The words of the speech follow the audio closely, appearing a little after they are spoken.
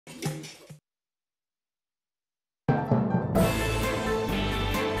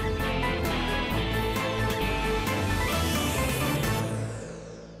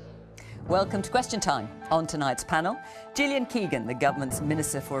Welcome to Question Time. On tonight's panel, Gillian Keegan, the government's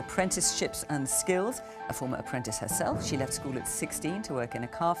Minister for Apprenticeships and Skills. A former apprentice herself, she left school at 16 to work in a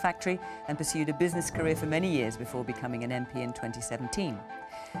car factory and pursued a business career for many years before becoming an MP in 2017.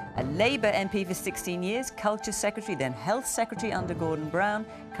 A Labour MP for 16 years, Culture Secretary, then Health Secretary under Gordon Brown,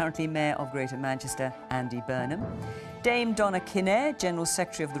 currently Mayor of Greater Manchester, Andy Burnham. Dame Donna Kinnair, General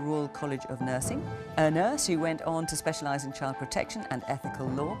Secretary of the Royal College of Nursing, a nurse who went on to specialise in child protection and ethical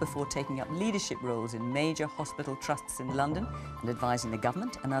law before taking up leadership roles in major hospital trusts in London and advising the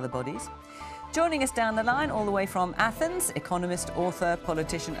government and other bodies. Joining us down the line, all the way from Athens, economist, author,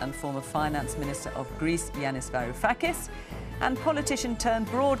 politician and former finance minister of Greece, Yanis Varoufakis, and politician turned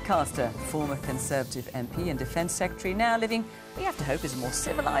broadcaster, former Conservative MP and Defence Secretary, now living, we have to hope, is a more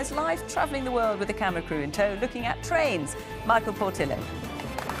civilised life, travelling the world with a camera crew in tow, looking at trains, Michael Portillo.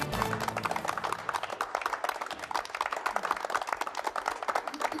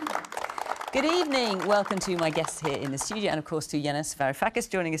 Good evening. Welcome to my guests here in the studio and, of course, to Yanis Varoufakis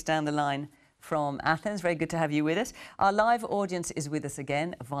joining us down the line from Athens. Very good to have you with us. Our live audience is with us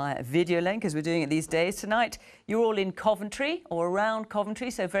again via video link, as we're doing it these days. Tonight, you're all in Coventry or around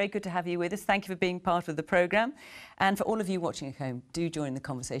Coventry, so very good to have you with us. Thank you for being part of the programme. And for all of you watching at home, do join the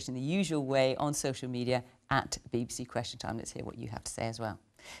conversation in the usual way on social media at BBC Question Time. Let's hear what you have to say as well.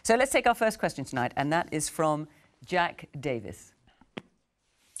 So let's take our first question tonight, and that is from Jack Davis.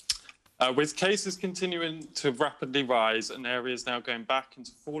 With cases continuing to rapidly rise and areas now going back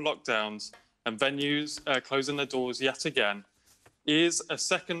into full lockdowns and venues closing their doors yet again, is a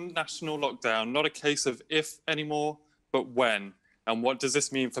second national lockdown not a case of if anymore, but when? And what does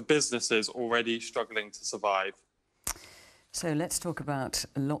this mean for businesses already struggling to survive? So let's talk about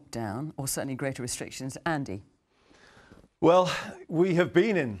lockdown, or certainly greater restrictions. Andy? Well, we have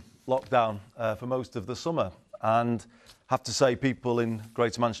been in lockdown for most of the summer, and have to say people in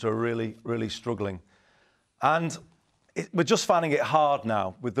Greater Manchester are really struggling. And we're just finding it hard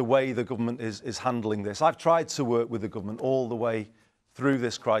now with the way the government is handling this. I've tried to work with the government all the way through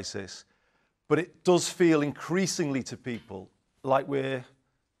this crisis, but it does feel increasingly to people like we're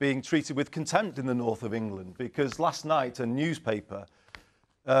being treated with contempt in the north of England, because last night a newspaper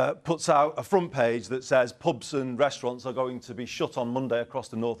puts out a front page that says pubs and restaurants are going to be shut on Monday across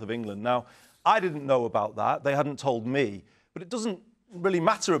the north of England. Now, I didn't know about that. They hadn't told me, but it doesn't really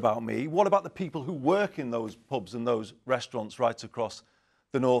matter about me. What about the people who work in those pubs and those restaurants right across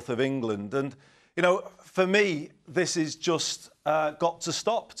the north of England? And, you know, for me, this is just got to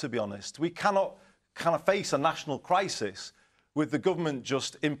stop, to be honest. We cannot kind of face a national crisis with the government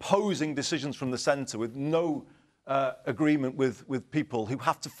just imposing decisions from the centre with no agreement with people who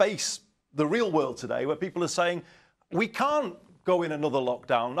have to face the real world today, where people are saying, we can't go in another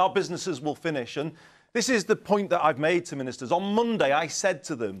lockdown, our businesses will finish. And this is the point that I've made to ministers. On Monday, I said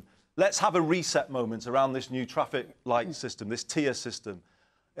to them, let's have a reset moment around this new traffic light system, this tier system.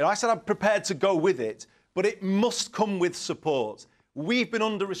 And I said I'm prepared to go with it, but it must come with support. We've been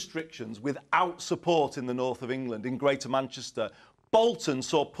under restrictions without support in the north of England, in Greater Manchester. Bolton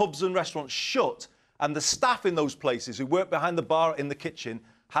saw pubs and restaurants shut, and the staff in those places who worked behind the bar in the kitchen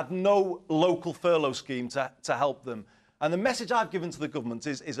had no local furlough scheme to help them. And the message I've given to the government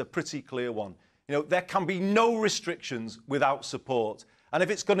is a pretty clear one. You know, there can be no restrictions without support. And if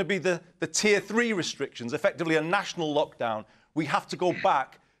it's going to be the tier 3 restrictions, effectively a national lockdown, we have to go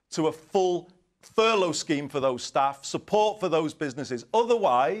back to a full furlough scheme for those staff, support for those businesses.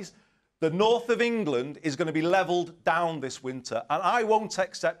 Otherwise, the north of England is going to be levelled down this winter. And I won't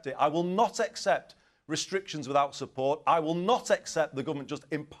accept it. I will not accept restrictions without support. I will not accept the government just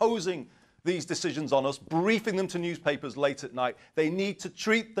imposing these decisions on us, briefing them to newspapers late at night. They need to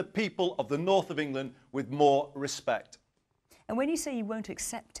treat the people of the north of England with more respect. And when you say you won't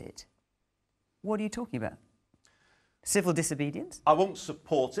accept it, what are you talking about? Civil disobedience? I won't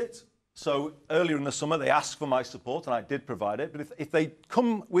support it. So earlier in the summer, they asked for my support, and I did provide it. But if they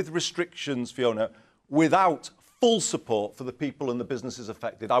come with restrictions, Fiona, without full support for the people and the businesses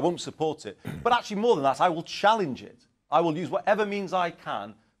affected, I won't support it. But actually, more than that, I will challenge it. I will use whatever means I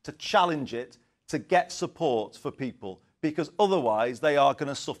can to challenge it, to get support for people, because otherwise they are going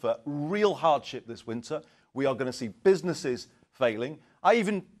to suffer real hardship this winter. We are going to see businesses failing. I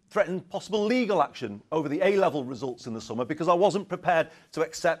even threatened possible legal action over the A-level results in the summer, because I wasn't prepared to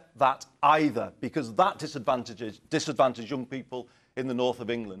accept that either, because that disadvantages young people in the north of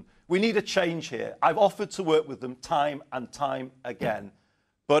England. We need a change here. I've offered to work with them time and time again.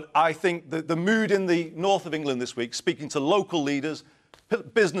 But I think that the mood in the north of England this week, speaking to local leaders,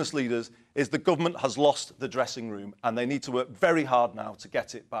 business leaders, is the government has lost the dressing room and they need to work very hard now to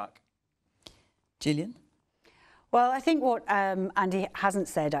get it back. Gillian? Well, I think what Andy hasn't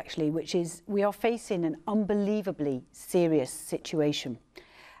said, actually, which is we are facing an unbelievably serious situation.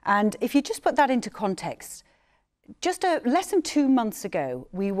 And if you just put that into context, just less than 2 months ago,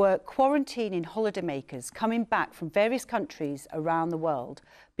 we were quarantining holidaymakers coming back from various countries around the world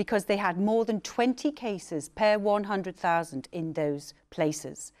because they had more than 20 cases per 100,000 in those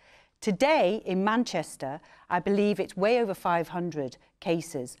places. Today, in Manchester, I believe it's way over 500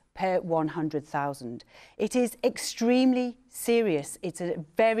 cases per 100,000. It is extremely serious. It's a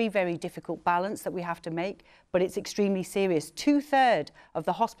very, very difficult balance that we have to make, but it's extremely serious. 2/3 of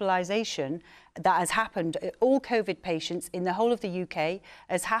the hospitalisation that has happened, all COVID patients in the whole of the UK,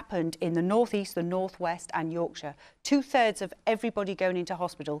 has happened in the North East, the North West and Yorkshire. 2/3 of everybody going into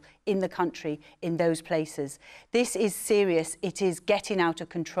hospital in the country in those places. This is serious. It is getting out of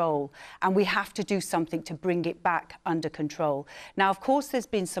control, and we have to do something to bring it back under control. Now, of course, there's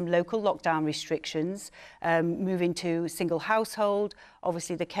been some local lockdown restrictions, moving to single household.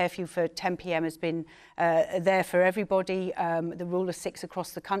 Obviously, the curfew for 10 p.m. has been there for everybody, the rule of 6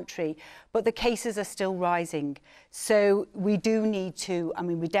 across the country, but the cases are still rising. So we do need to, I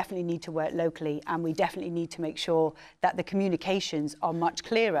mean, we definitely need to work locally, and we definitely need to make sure that the communications are much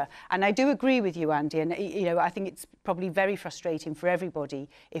clearer. And I do agree with you, Andy, and you know, I think it's probably very frustrating for everybody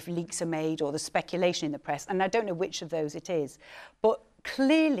if leaks are made or the speculation in the press, and I don't know which of those it is. But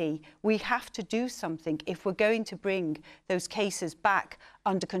clearly, we have to do something if we're going to bring those cases back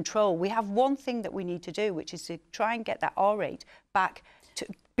under control. We have one thing that we need to do, which is to try and get that R rate back to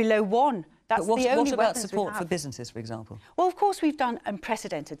below 1. That's But the only what about weapons we support for have. businesses, for example? Well, of course, we've done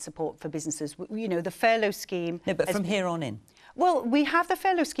unprecedented support for businesses. You know, the furlough scheme. No, but from here on in. Well, we have the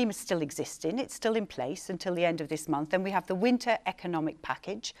furlough scheme is still existing. It's still in place until the end of this month. Then we have the winter economic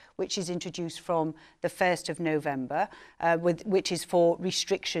package, which is introduced from the 1st of November, which is for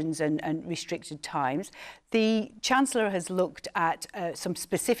restrictions and restricted times. The Chancellor has looked at some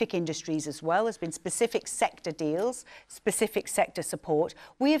specific industries as well. There's been specific sector deals, specific sector support.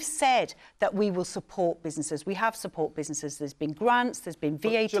 We have said that we will support businesses. We have support businesses. There's been grants, there's been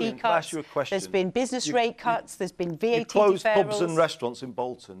VAT Gillian, cuts, can I ask you a question? There's been business rate cuts, there's been VAT You closed deferrals. pubs and restaurants in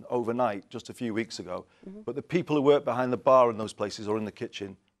Bolton overnight just a few weeks ago, but the people who work behind the bar in those places or in the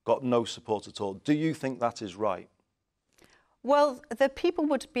kitchen got no support at all. Do you think that is right? Well, the people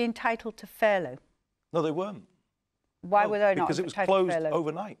would be entitled to furlough. No, they weren't. Why were they not Because it was entitled to closed furlough?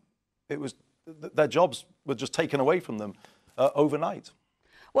 overnight. It was their jobs were just taken away from them overnight.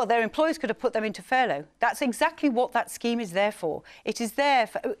 Well, their employers could have put them into furlough. That's exactly what that scheme is there for. It is there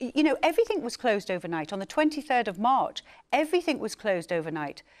for, you know, everything was closed overnight. On the 23rd of March, everything was closed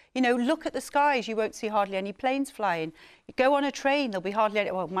overnight. You know, look at the skies. You won't see hardly any planes flying. You go on a train, there'll be hardly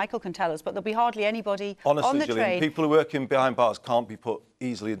any, well, Michael can tell us, but there'll be hardly anybody Honestly, on the Gillian, train. people who work in behind bars can't be put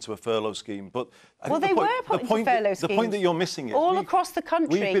easily into a furlough scheme. But I Well, think they were put into furlough the point that you're missing is all across the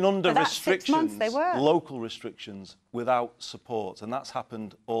country. We've been under for that restrictions, 6 months, they were. local restrictions, without support, and that's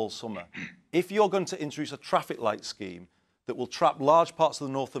happened all summer. If you're going to introduce a traffic light scheme that will trap large parts of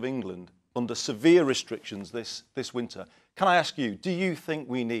the north of England under severe restrictions this winter, can I ask you, do you think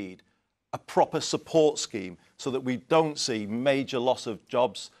we need a proper support scheme so that we don't see major loss of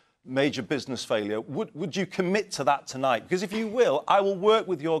jobs, major business failure? Would you commit to that tonight? Because if you will, I will work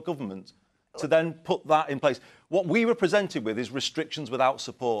with your government to then put that in place. What we were presented with is restrictions without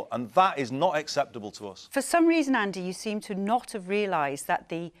support, and that is not acceptable to us. For some reason, Andy, you seem to not have realised that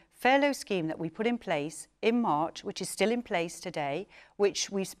the furlough scheme that we put in place in March, which is still in place today, which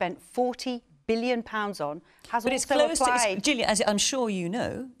we spent £40 billion on, has But it's also closed, applied. Gillian, as I'm sure you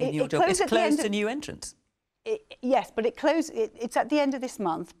know, in your it job, it's closed at the end closed of- to new entrants. Yes, but it's at the end of this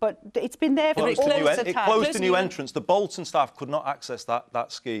month, but it's been there for all it closed the It time. closed to new entrants. The Bolton staff could not access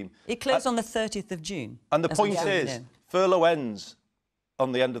that scheme. It closed on the 30th of June. And the as point I'm sure you is, know. furlough ends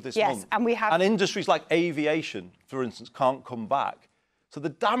on the end of this Yes, month. and we have- And industries like aviation, for instance, can't come back. So the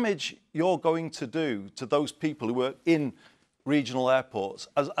damage you're going to do to those people who work in regional airports,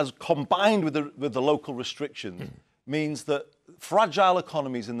 as combined with the local restrictions, means that fragile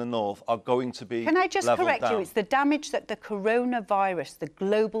economies in the north are going to be Can I just levelled correct down. you? It's the damage that the coronavirus, the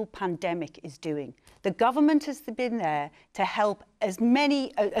global pandemic, is doing. The government has been there to help as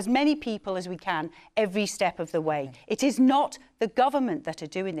many people as we can every step of the way. It is not the government that are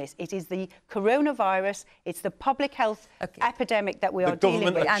doing this. It is the coronavirus. It's the public health epidemic that we are dealing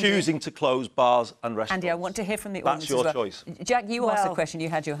with. The government are choosing to close bars and restaurants. Andy, I want to hear from the That's audience your as well. choice. Jack, you asked a Well, question. You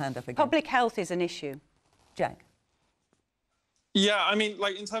had your hand up again. Public health is an issue. Jack. Yeah, I mean,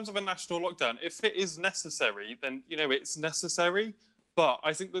 like in terms of a national lockdown, if it is necessary, then, you know, it's necessary. But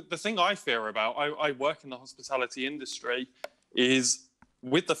I think that the thing I fear about, I work in the hospitality industry, is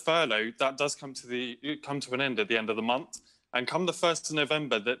with the furlough, that does come to an end at the end of the month. And come the 1st of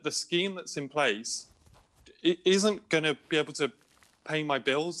November, the scheme that's in place, it isn't going to be able to pay my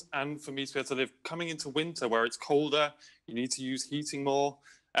bills and for me to be able to live. Coming into winter where it's colder, you need to use heating more.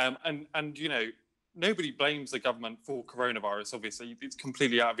 And you know, nobody blames the government for coronavirus, obviously. It's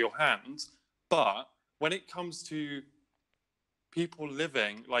completely out of your hands. But when it comes to people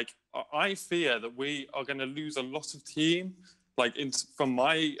living, like, I fear that we are going to lose a lot of team, like from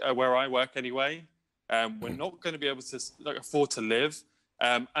my where I work anyway. We're not going to be able to afford to live.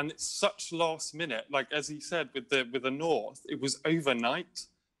 And it's such last minute, like as he said, with the North, it was overnight.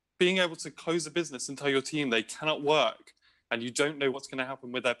 Being able to close a business and tell your team they cannot work and you don't know what's going to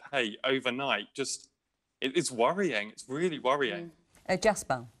happen with their pay overnight, it's worrying. It's really worrying.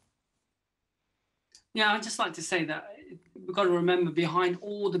 Jasper. Yeah, I'd just like to say that we've got to remember, behind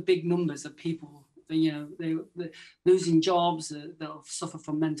all the big numbers of people, you know, they're losing jobs, they'll suffer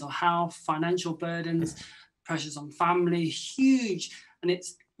from mental health, financial burdens, pressures on family, huge. And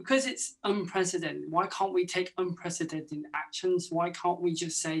it's because it's unprecedented. Why can't we take unprecedented actions? Why can't we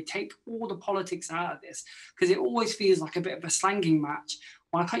just say, take all the politics out of this? Because it always feels like a bit of a slanging match.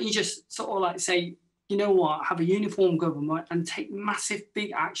 Why can't you just sort of like say, you know what, have a uniform government and take massive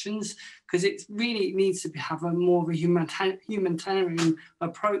big actions? Because it really needs to have a more of a humanitarian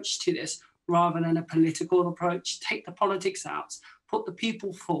approach to this rather than a political approach. Take the politics out, put the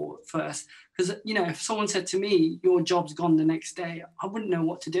people forward first. Because, you know, if someone said to me, your job's gone the next day, I wouldn't know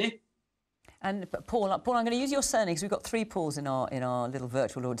what to do. And Paul, I'm going to use your surname because we've got 3 Pauls in our little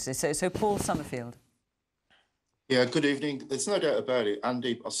virtual audience. So Paul Summerfield. Yeah, good evening. There's no doubt about it.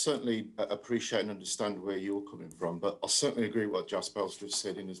 Andy, I certainly appreciate and understand where you're coming from, but I certainly agree with what Jasper's just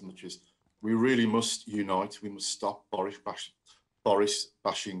said, in as much as we really must unite. We must stop Boris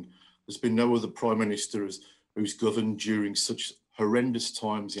bashing. There's been no other Prime Minister who's governed during such horrendous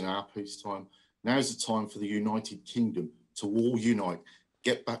times in our peacetime. Now's the time for the United Kingdom to all unite,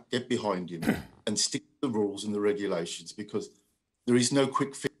 get behind him and stick to the rules and the regulations, because there is no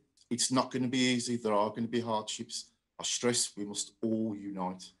quick fix. It's not going to be easy. There are going to be hardships. I stress we must all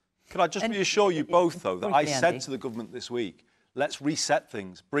unite. Can I just reassure you both, though, that I said to the government this week, let's reset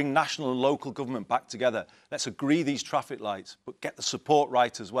things, bring national and local government back together. Let's agree these traffic lights, but get the support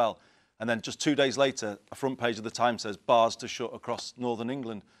right as well. And then just 2 days later, a front page of the Times says bars to shut across northern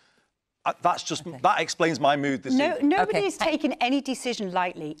England. That explains my mood this evening. Nobody is taking any decision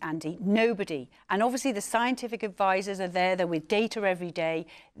lightly, Andy. Nobody. And obviously the scientific advisors are there. They're with data every day.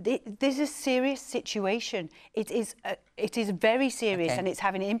 This is a serious situation. It is very serious, and it's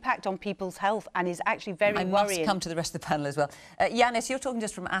having an impact on people's health and is actually very worrying. I must come to the rest of the panel as well. Yanis, you're talking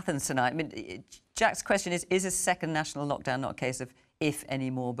just from Athens tonight. I mean, Jack's question is a second national lockdown not a case of if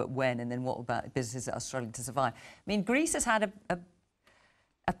anymore, but when? And then what about businesses that are struggling to survive? I mean, Greece has had a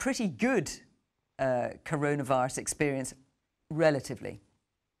pretty good coronavirus experience, relatively.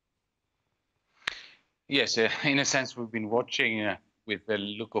 Yes, in a sense, we've been watching with a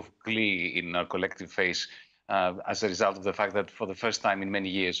look of glee in our collective face as a result of the fact that for the first time in many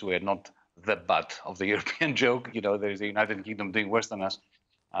years, we're not the butt of the European joke. You know, there's the United Kingdom doing worse than us.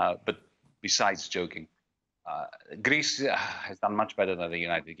 But besides joking, Greece has done much better than the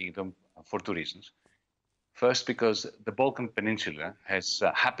United Kingdom for 2 reasons. First, because the Balkan Peninsula has,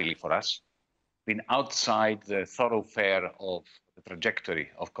 happily for us, been outside the thoroughfare of the trajectory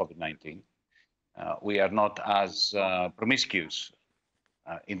of COVID-19. We are not as promiscuous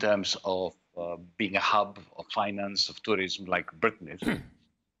in terms of being a hub of finance, of tourism, like Britain is.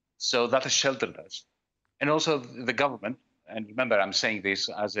 So that has sheltered us. And also the government, and remember, I'm saying this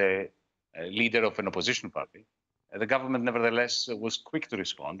as a leader of an opposition party, the government, nevertheless, was quick to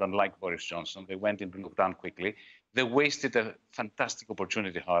respond, unlike Boris Johnson. They went into lockdown quickly. They wasted a fantastic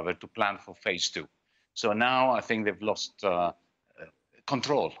opportunity, however, to plan for phase 2. So now I think they've lost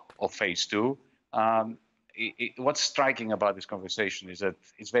control of phase 2. What's striking about this conversation is that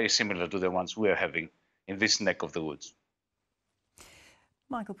it's very similar to the ones we're having in this neck of the woods.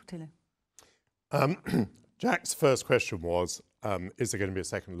 Michael Portillo. Jack's first question was, is there going to be a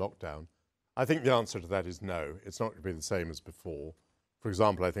second lockdown? I think the answer to that is no. It's not going to be the same as before. For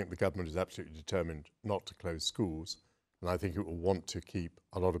example, I think the government is absolutely determined not to close schools, and I think it will want to keep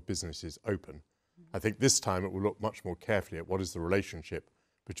a lot of businesses open. I think this time it will look much more carefully at what is the relationship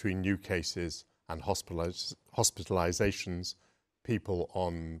between new cases and hospitalizations, people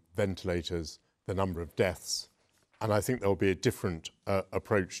on ventilators, the number of deaths, and I think there will be a different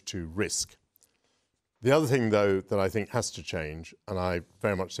approach to risk. The other thing, though, that I think has to change, and I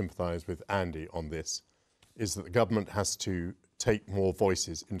very much sympathise with Andy on this, is that the government has to take more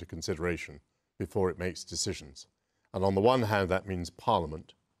voices into consideration before it makes decisions. And on the one hand, that means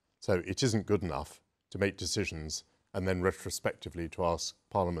Parliament. So it isn't good enough to make decisions and then retrospectively to ask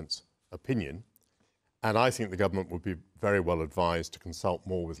Parliament's opinion. And I think the government would be very well advised to consult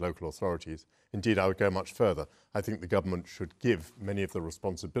more with local authorities. Indeed, I would go much further. I think the government should give many of the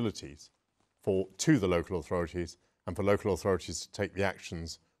responsibilities to the local authorities, and for local authorities to take the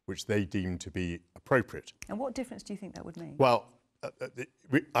actions which they deem to be appropriate. And what difference do you think that would make? Well,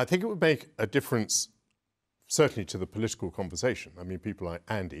 I think it would make a difference, certainly to the political conversation. I mean, people like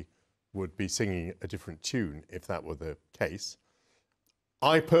Andy would be singing a different tune if that were the case.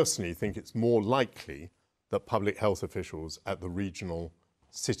 I personally think it's more likely that public health officials at the regional,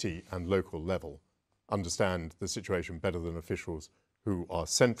 city and local level understand the situation better than officials who are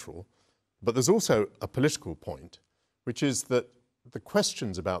central. But there's also a political point, which is that the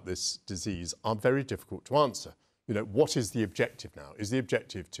questions about this disease are very difficult to answer. You know, what is the objective now? Is the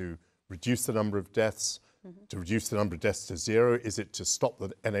objective to reduce the number of deaths, to reduce the number of deaths to zero? Is it to stop the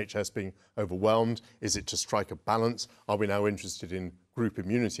NHS being overwhelmed? Is it to strike a balance? Are we now interested in group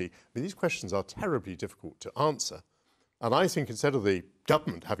immunity? I mean, these questions are terribly difficult to answer. And I think instead of the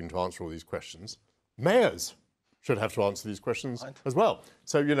government having to answer all these questions, mayors should have to answer these questions as well.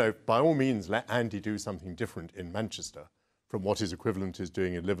 So, you know, by all means, let Andy do something different in Manchester from what his equivalent is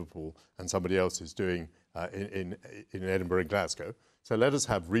doing in Liverpool and somebody else is doing in Edinburgh and Glasgow. So let us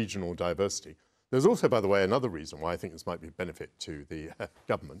have regional diversity. There's also, by the way, another reason why I think this might be a benefit to the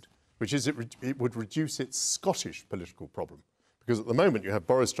government, which is it would reduce its Scottish political problem. Because at the moment you have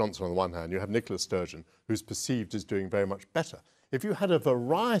Boris Johnson on the one hand, you have Nicola Sturgeon, who's perceived as doing very much better. If you had a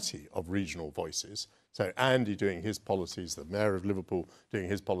variety of regional voices, so Andy doing his policies, the Mayor of Liverpool doing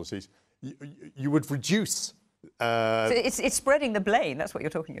his policies, you would reduce... so it's spreading the blame, that's what you're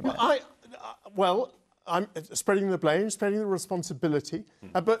talking about. Well, I'm spreading the blame, spreading the responsibility.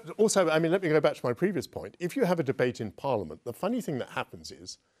 But also, I mean, let me go back to my previous point. If you have a debate in Parliament, the funny thing that happens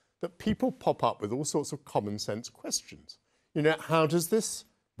is that people pop up with all sorts of common sense questions. You know, how does this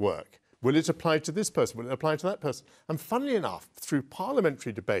work? Will it apply to this person? Will it apply to that person? And funnily enough, through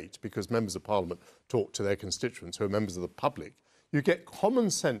parliamentary debate, because members of Parliament talk to their constituents who are members of the public, you get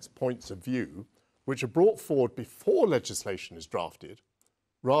common sense points of view which are brought forward before legislation is drafted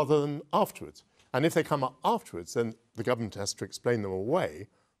rather than afterwards. And if they come up afterwards, then the government has to explain them away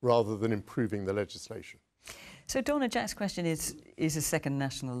rather than improving the legislation. So, Donna, Jack's question is a second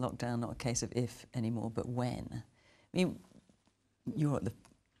national lockdown not a case of if anymore, but when? I mean, you're at the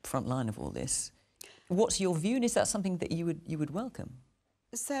front line of all this. What's your view, and is that something that you would welcome?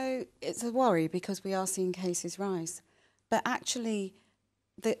 So it's a worry because we are seeing cases rise. But actually,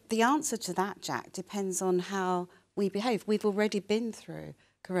 the answer to that, Jack, depends on how we behave. We've already been through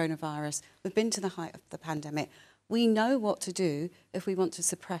coronavirus. We've been to the height of the pandemic. We know what to do if we want to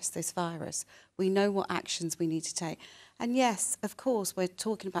suppress this virus. We know what actions we need to take. And yes, of course, we're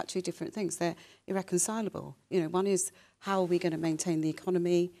talking about two different things. They're irreconcilable. You know, one is how are we going to maintain the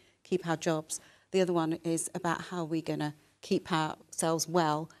economy, keep our jobs. The other one is about how we're going to keep ourselves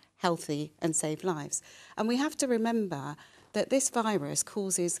well, healthy and save lives. And we have to remember that this virus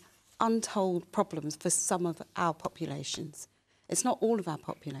causes untold problems for some of our populations. It's not all of our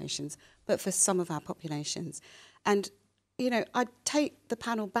populations, but for some of our populations. And, you know, I'd take the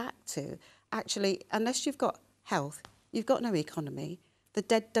panel back to, actually, unless you've got health, you've got no economy. The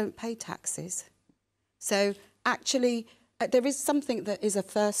dead don't pay taxes. So, actually, there is something that is a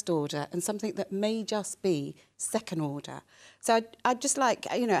first order and something that may just be second order. So I'd just like,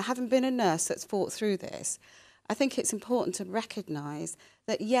 you know, having been a nurse that's fought through this, I think it's important to recognise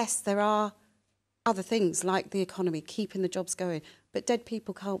that, yes, there are other things like the economy, keeping the jobs going, but dead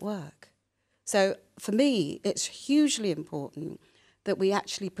people can't work. So for me, it's hugely important that we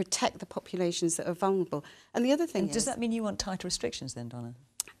actually protect the populations that are vulnerable. And the other thing is... Does that mean you want tighter restrictions then, Donna?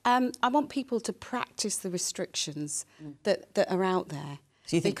 I want people to practice the restrictions that are out there.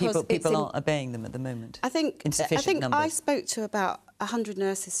 So you think people aren't obeying them at the moment? I think numbers? I spoke to about 100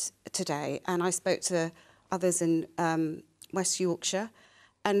 nurses today, and I spoke to others in West Yorkshire,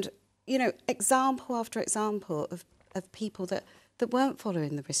 and you know, example after example of people that weren't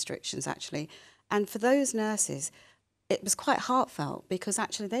following the restrictions actually, and for those nurses, it was quite heartfelt because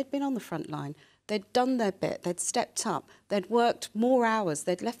actually they'd been on the front line. They'd done their bit, they'd stepped up, they'd worked more hours,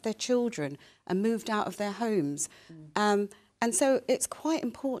 they'd left their children and moved out of their homes. And so it's quite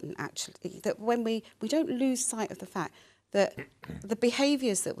important, actually, that when we don't lose sight of the fact that the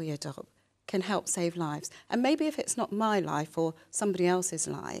behaviours that we adopt can help save lives. And maybe if it's not my life or somebody else's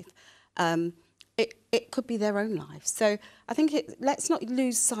life, it could be their own life. So I think let's not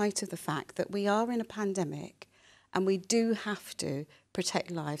lose sight of the fact that we are in a pandemic and we do have to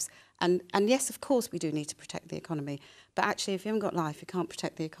protect lives. And yes, of course, we do need to protect the economy. But actually, if you haven't got life, you can't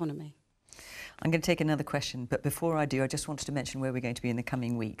protect the economy. I'm going to take another question, but before I do, I just wanted to mention where we're going to be in the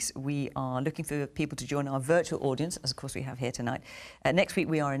coming weeks. We are looking for people to join our virtual audience, as of course we have here tonight. Next week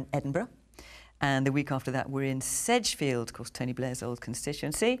we are in Edinburgh, and the week after that we're in Sedgefield, of course Tony Blair's old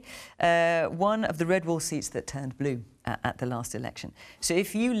constituency, one of the red wall seats that turned blue at the last election. So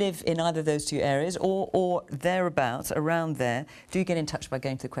if you live in either of those two areas or thereabouts, around there, do get in touch by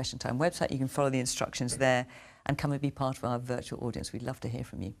going to the Question Time website. You can follow the instructions there and come and be part of our virtual audience. We'd love to hear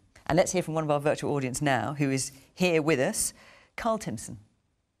from you. And let's hear from one of our virtual audience now, who is here with us, Carl Timpson.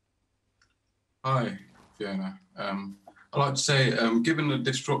 Hi, Fiona. I'd like to say, given the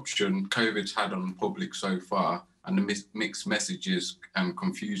disruption COVID's had on the public so far and the mixed messages and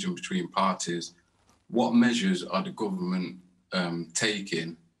confusion between parties, what measures are the government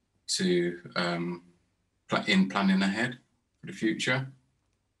taking to planning ahead for the future?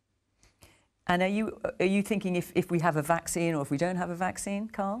 And are you thinking if we have a vaccine or if we don't have a vaccine,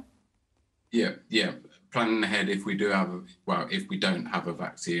 Carl? Yeah. Planning ahead if we do have, if we don't have a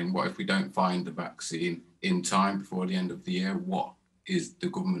vaccine, what if we don't find the vaccine in time before the end of the year? What is the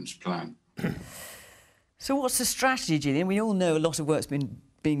government's plan? So what's the strategy, Gillian? We all know a lot of work's been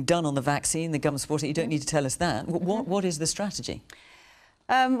being done on the vaccine, the government supporting it. You don't need to tell us that. What is the strategy?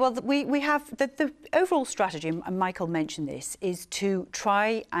 Well, we have the overall strategy, and Michael mentioned this, is to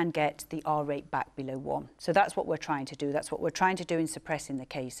try and get the R rate back below 1. So that's what we're trying to do. That's what we're trying to do in suppressing the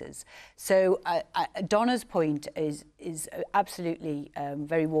cases. So Donna's point is absolutely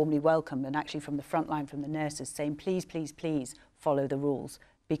very warmly welcomed, and actually from the front line, from the nurses, saying, please, please, please follow the rules,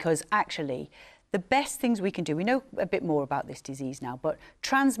 because actually the best things we can do, we know a bit more about this disease now, but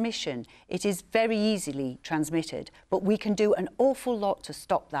transmission, it is very easily transmitted, but we can do an awful lot to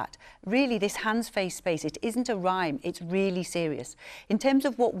stop that. Really, this hands, face, space, it isn't a rhyme, it's really serious. In terms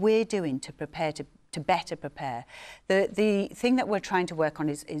of what we're doing to prepare to better prepare. The thing that we're trying to work on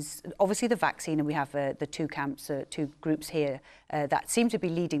is obviously the vaccine, and we have the two camps, two groups here that seem to be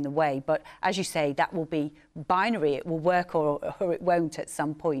leading the way. But as you say, that will be binary. It will work or it won't at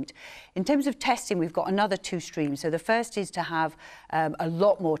some point. In terms of testing, we've got another 2 streams. So the first is to have a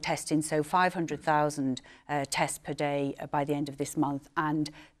lot more testing, so 500,000 tests per day by the end of this month, and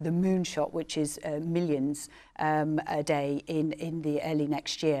the moonshot, which is millions a day in the early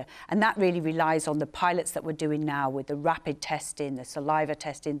next year. And that really relies on the pilots that we're doing now with the rapid testing, the saliva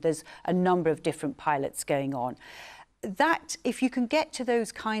testing. There's a number of different pilots going on. That, if you can get to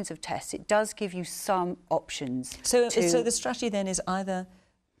those kinds of tests, it does give you some options. So the strategy then is either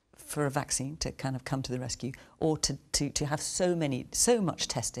for a vaccine to kind of come to the rescue, or to have so much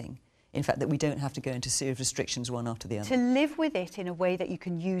testing, in fact, that we don't have to go into serious restrictions one after the other. To live with it in a way that you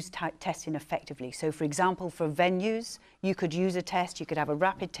can use testing effectively. So, for example, for venues, you could use a test, you could have a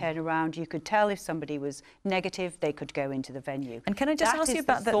rapid turnaround, you could tell if somebody was negative, they could go into the venue. And can I just ask you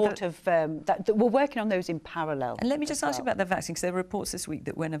about that sort of that we're working on those in parallel. And let me just ask you about the vaccine, because there were reports this week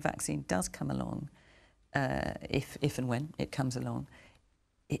that when a vaccine does come along, if and when it comes along,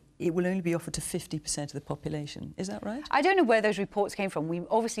 it will only be offered to 50% of the population. Is that right? I don't know where those reports came from. We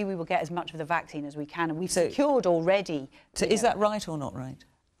will get as much of the vaccine as we can, and we've secured already. So is that right or not right?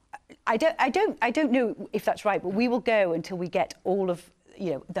 I don't know if that's right, but we will go until we get all of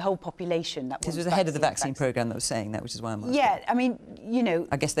the whole population. That it was the head of the vaccine programme that was saying that, which is why I'm asking. Yeah, I mean,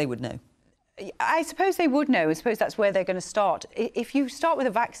 I guess they would know. I suppose they would know. I suppose that's where they're going to start. If you start with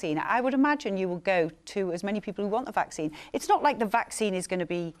a vaccine, I would imagine you will go to as many people who want the vaccine. It's not like the vaccine is going to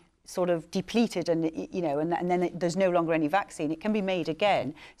be sort of depleted and then there's no longer any vaccine. It can be made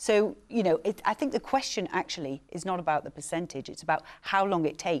again. So, I think the question actually is not about the percentage. It's about how long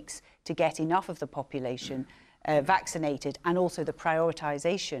it takes to get enough of the population vaccinated, and also the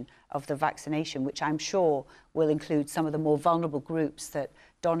prioritisation of the vaccination, which I'm sure will include some of the more vulnerable groups that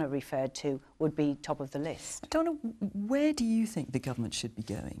Donna referred to, would be top of the list. Donna, where do you think the government should be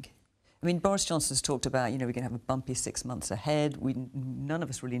going? I mean, Boris Johnson's talked about, we're going to have a bumpy 6 months ahead. None of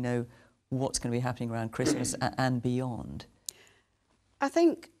us really know what's going to be happening around Christmas and beyond. I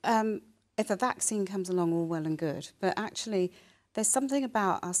think if a vaccine comes along, all well and good. But actually, there's something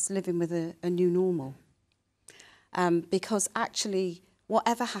about us living with a new normal. Because actually,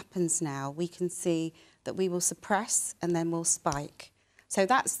 whatever happens now, we can see that we will suppress and then we'll spike. So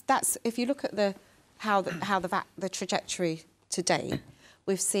that's if you look at how the trajectory to date,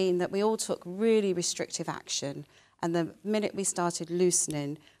 we've seen that we all took really restrictive action, and the minute we started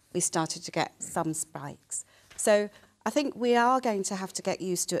loosening, we started to get some spikes. So I think we are going to have to get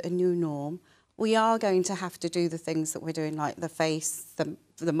used to a new norm. We are going to have to do the things that we're doing, like the face,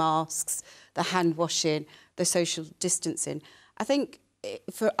 the masks, the hand washing, the social distancing. I think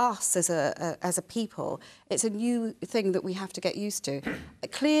for us as a people, it's a new thing that we have to get used to.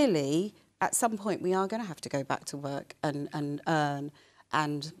 Clearly, at some point, we are going to have to go back to work and earn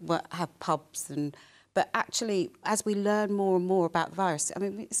and have pubs but actually, as we learn more and more about the virus, I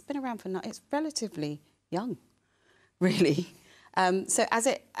mean, it's been around it's relatively young, really. So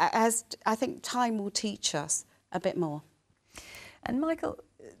as I think time will teach us a bit more. And Michael,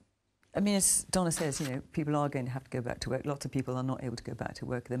 I mean, as Donna says, you know, people are going to have to go back to work. Lots of people are not able to go back to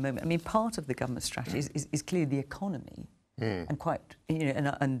work at the moment. I mean, part of the government strategy is clearly the economy, and quite, you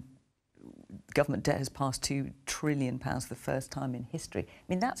know, and government debt has passed £2 trillion for the first time in history. I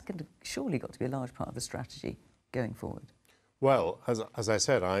mean, that's surely got to be a large part of the strategy going forward. Well, as I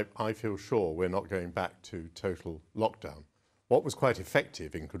said, I feel sure we're not going back to total lockdown. What was quite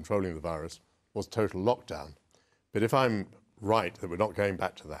effective in controlling the virus was total lockdown. But if I'm right that we're not going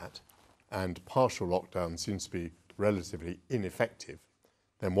back to that, and partial lockdown seems to be relatively ineffective,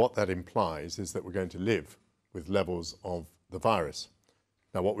 then what that implies is that we're going to live with levels of the virus.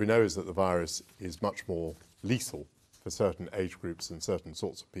 Now, what we know is that the virus is much more lethal for certain age groups and certain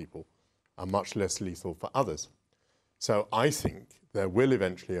sorts of people, and much less lethal for others. So I think there will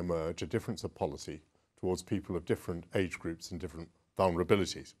eventually emerge a difference of policy towards people of different age groups and different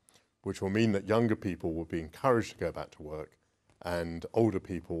vulnerabilities, which will mean that younger people will be encouraged to go back to work and older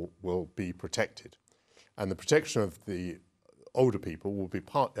people will be protected. And the protection of the older people will be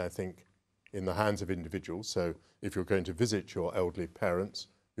partly, I think, in the hands of individuals. So if you're going to visit your elderly parents,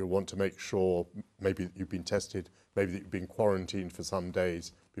 you'll want to make sure maybe that you've been tested, maybe that you've been quarantined for some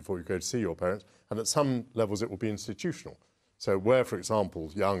days before you go to see your parents. And at some levels it will be institutional. So where, for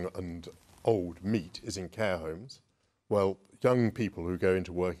example, young and old meet is in care homes, well, young people who go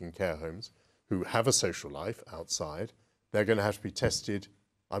into work in care homes, who have a social life outside, they're going to have to be tested,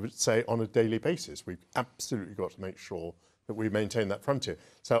 I would say, on a daily basis. We've absolutely got to make sure that we maintain that frontier.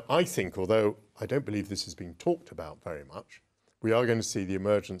 So I think, although I don't believe this is being talked about very much, we are going to see the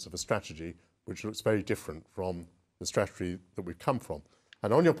emergence of a strategy which looks very different from the strategy that we've come from.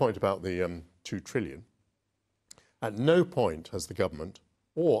 And on your point about the 2 trillion, at no point has the government,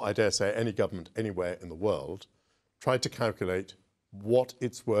 or I dare say any government anywhere in the world, tried to calculate what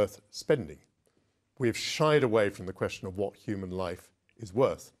it's worth spending. We have shied away from the question of what human life is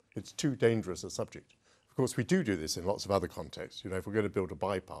worth. It's too dangerous a subject. Of course, we do this in lots of other contexts. You know, if we're going to build a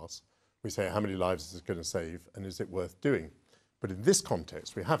bypass, we say how many lives is it going to save and is it worth doing? But in this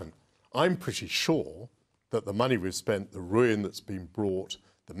context, we haven't. I'm pretty sure that the money we've spent, the ruin that's been brought,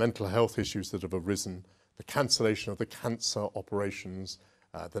 the mental health issues that have arisen, the cancellation of the cancer operations,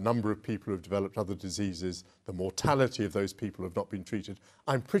 the number of people who have developed other diseases, the mortality of those people who have not been treated,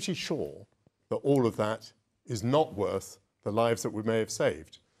 I'm pretty sure that all of that is not worth the lives that we may have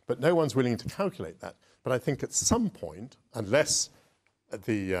saved. But no one's willing to calculate that. But I think at some point, unless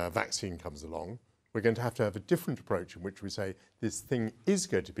the vaccine comes along, we're going to have a different approach in which we say this thing is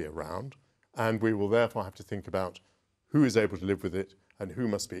going to be around, and we will therefore have to think about who is able to live with it and who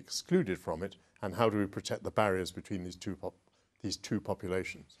must be excluded from it, and how do we protect the barriers between these two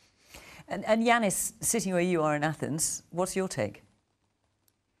populations. And Yanis, sitting where you are in Athens, what's your take?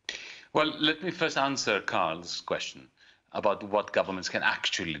 Well, let me first answer Carl's question about what governments can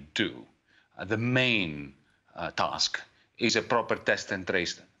actually do. The main task is a proper test and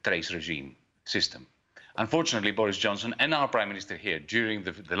trace regime system. Unfortunately, Boris Johnson and our Prime Minister here during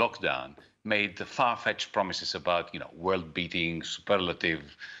the lockdown made the far-fetched promises about, you know, world-beating,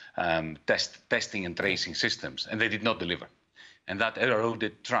 superlative testing and tracing systems, and they did not deliver. And that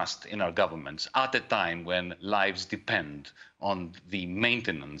eroded trust in our governments at a time when lives depend on the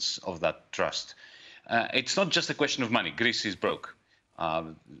maintenance of that trust. It's not just a question of money. Greece is broke.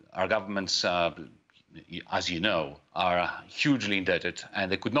 Our governments, as you know, are hugely indebted,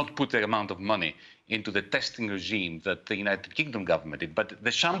 and they could not put the amount of money into the testing regime that the United Kingdom government did. But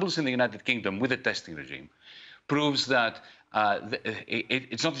the shambles in the United Kingdom with the testing regime proves that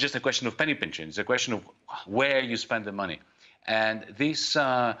it's not just a question of penny pinching, it's a question of where you spend the money. And this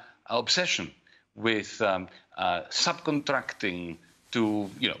obsession with subcontracting to,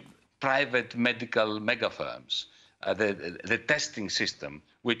 you know, private medical mega firms, the testing system,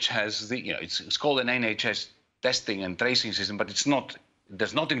 which has the, you know, it's called an NHS testing and tracing system, but it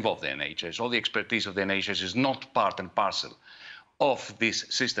does not involve the NHS. All the expertise of the NHS is not part and parcel of this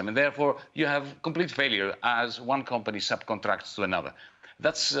system, and therefore you have complete failure as one company subcontracts to another.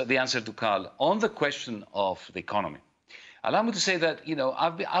 That's the answer to Carl. On the question of the economy, allow me to say that, you know,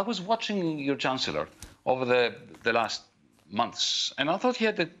 I was watching your Chancellor over the last months, and I thought he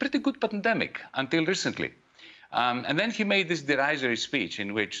had a pretty good pandemic until recently. And then he made this derisory speech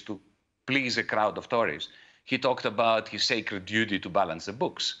in which, to please a crowd of Tories, he talked about his sacred duty to balance the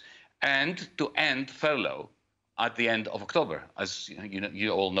books and to end furlough at the end of October, as you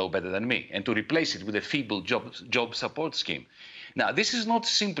all know better than me, and to replace it with a feeble job support scheme. Now, this is not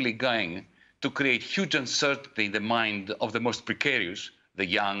simply going to create huge uncertainty in the mind of the most precarious, the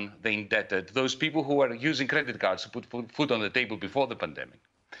young, the indebted, those people who are using credit cards to put food on the table before the pandemic.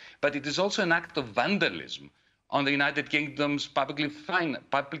 But it is also an act of vandalism on the United Kingdom's public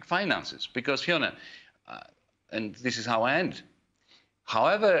finances, because, Fiona, and this is how I end,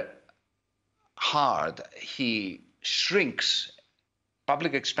 however hard he shrinks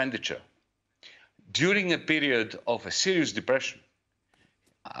public expenditure during a period of a serious depression,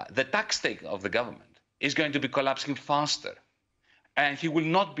 the tax take of the government is going to be collapsing faster, and he will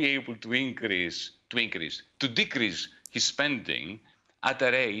not be able to decrease his spending at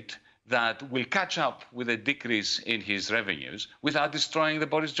a rate that will catch up with a decrease in his revenues without destroying the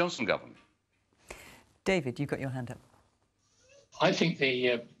Boris Johnson government. David, you've got your hand up. I think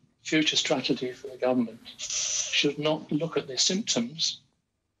the future strategy for the government should not look at the symptoms,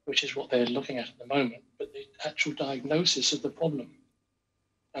 which is what they're looking at the moment, but the actual diagnosis of the problem.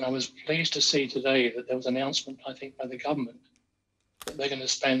 And I was pleased to see today that there was an announcement, I think, by the government that they're going to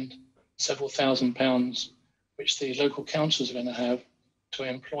spend several £1,000s, which the local councils are going to have, to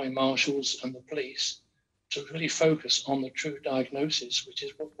employ marshals and the police to really focus on the true diagnosis, which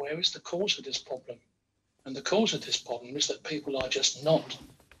is where is the cause of this problem. And the cause of this problem is that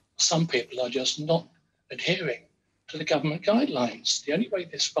some people are just not adhering to the government guidelines. The only way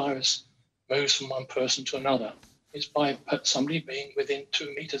this virus moves from one person to another is by somebody being within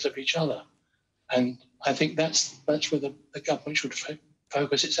 2 meters of each other. And I think that's where the government should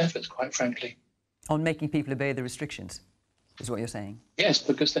focus its efforts, quite frankly. On making people obey the restrictions, is what you're saying? Yes,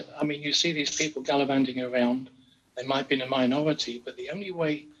 because, you see these people gallivanting around. They might be in a minority, but the only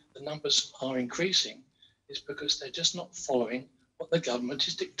way the numbers are increasing is because they're just not following what the government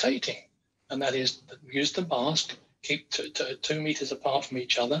is dictating. And that is, use the mask, keep 2 meters apart from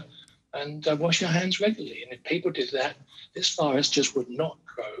each other, and wash your hands regularly. And if people did that, this virus just would not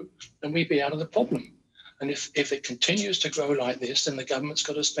grow, and we'd be out of the problem. And if it continues to grow like this, then the government's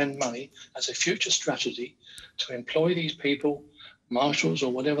got to spend money as a future strategy to employ these people, marshals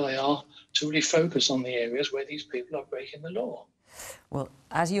or whatever they are, to really focus on the areas where these people are breaking the law. Well,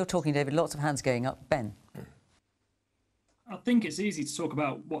 as you're talking, David, lots of hands going up. Ben? I think it's easy to talk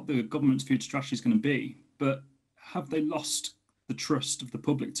about what the government's future strategy is going to be, but have they lost the trust of the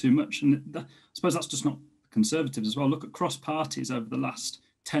public too much? And I suppose that's just not Conservatives as well. Look at cross parties over the last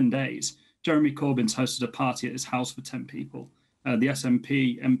 10 days. Jeremy Corbyn's hosted a party at his house for 10 people. The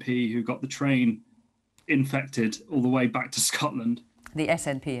SNP MP who got the train infected all the way back to Scotland. The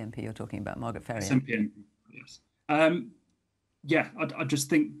SNP MP you're talking about, Margaret Ferrier. SNP MP, yes. I just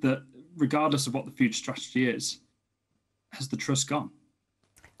think that regardless of what the future strategy is, has the trust gone?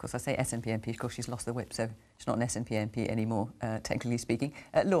 Of course, I say SNP MP, of course she's lost the whip, so she's not an SNP MP anymore, technically speaking.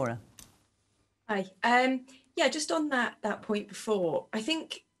 Laura? Hi. Yeah, just on that point before, I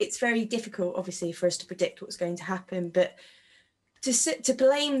think it's very difficult, obviously, for us to predict what's going to happen, but to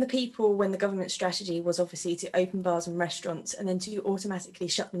blame the people when the government strategy was obviously to open bars and restaurants and then to automatically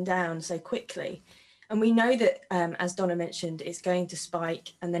shut them down so quickly. And we know that, as Donna mentioned, it's going to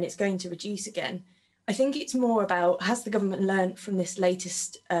spike and then it's going to reduce again. I think it's more about, has the government learned from this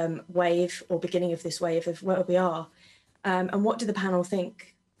latest wave or beginning of this wave of where we are? And what do the panel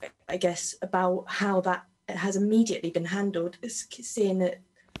think, I guess, about how that has immediately been handled, seeing that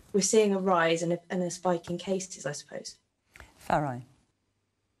we're seeing a rise and a spike in cases, I suppose? Farai?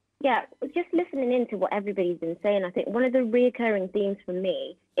 Yeah, just listening into what everybody's been saying, I think one of the reoccurring themes for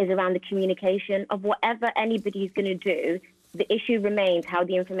me is around the communication of whatever anybody's going to do. The issue remains how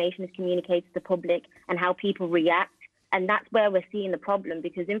the information is communicated to the public and how people react. And that's where we're seeing the problem,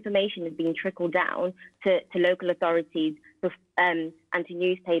 because information is being trickled down to local authorities and to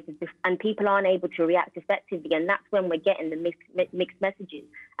newspapers, and people aren't able to react effectively. And that's when we're getting the mixed messages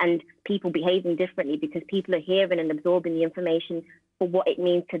and people behaving differently, because people are hearing and absorbing the information for what it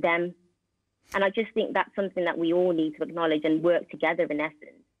means to them. And I just think that's something that we all need to acknowledge and work together in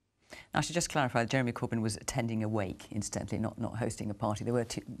essence. Now, I should just clarify, Jeremy Corbyn was attending a wake, incidentally, not hosting a party. There were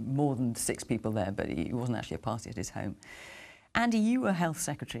more than 6 people there, but it wasn't actually a party at his home. Andy, you were Health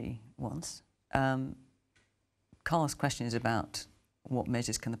Secretary once. Carl's question is about what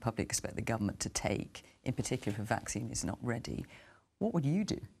measures can the public expect the government to take, in particular if a vaccine is not ready. What would you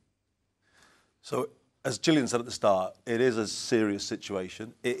do? So, as Gillian said at the start, it is a serious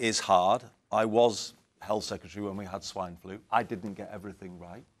situation. It is hard. I was Health Secretary when we had swine flu. I didn't get everything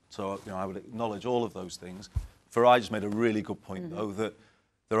right. So, I would acknowledge all of those things. Farai just made a really good point, though, that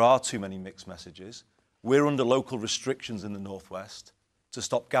there are too many mixed messages. we're under local restrictions in the northwest to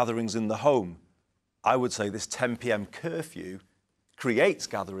stop gatherings in the home. I would say this 10 p.m. curfew creates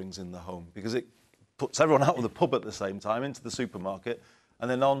gatherings in the home because it puts everyone out of the pub at the same time, into the supermarket, and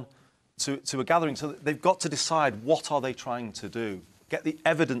then on to a gathering. So they've got to decide what are they trying to do, get the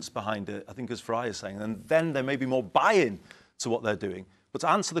evidence behind it, I think as Farai is saying, and then there may be more buy-in to what they're doing. But to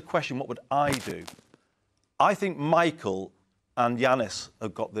answer the question, what would I do? I think Michael and Yanis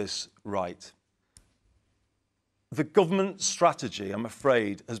have got this right. The government strategy, I'm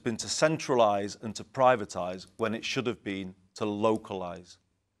afraid, has been to centralise and to privatise when it should have been to localise.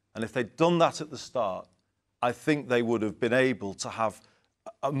 And if they'd done that at the start, I think they would have been able to have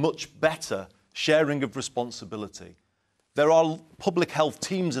a much better sharing of responsibility. There are public health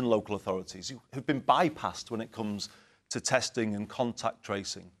teams in local authorities who've been bypassed when it comes to testing and contact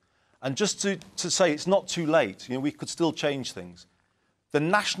tracing. And just to say it's not too late, you know, we could still change things. The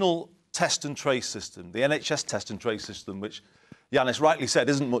national test and trace system, the NHS test and trace system, which Yanis rightly said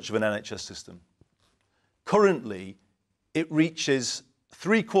isn't much of an NHS system. Currently, it reaches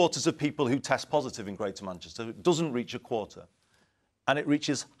 3/4 of people who test positive in Greater Manchester. It doesn't reach a quarter. And it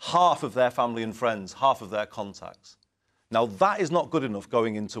reaches half of their family and friends, half of their contacts. Now, that is not good enough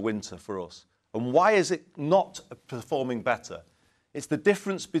going into winter for us. And why is it not performing better? It's the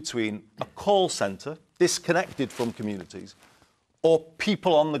difference between a call centre, disconnected from communities, or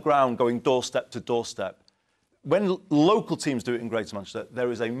people on the ground going doorstep to doorstep. When local teams do it in Greater Manchester,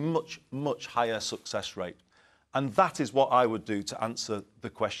 there is a much, much higher success rate. And that is what I would do to answer the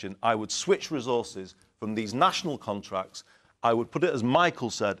question. I would switch resources from these national contracts. I would put it, as Michael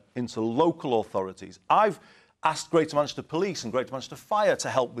said, into local authorities. I've asked Greater Manchester Police and Greater Manchester Fire to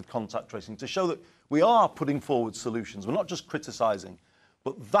help with contact tracing, to show that we are putting forward solutions. We're not just criticising.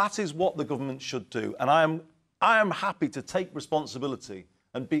 But that is what the government should do. And I am happy to take responsibility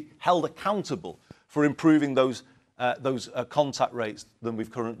and be held accountable for improving those contact rates than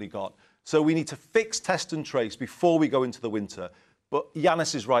we've currently got. So we need to fix test and trace before we go into the winter. But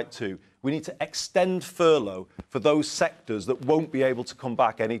Yanis is right too. We need to extend furlough for those sectors that won't be able to come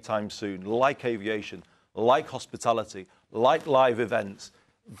back anytime soon, like aviation, like hospitality, like live events.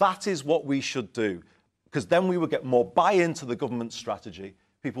 That is what we should do, because then we would get more buy-in to the government strategy,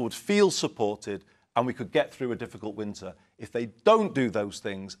 people would feel supported, and we could get through a difficult winter. If they don't do those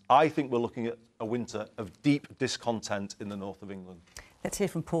things, I think we're looking at a winter of deep discontent in the north of England. Let's hear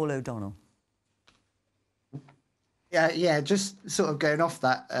from Paul O'Donnell. Yeah, just sort of going off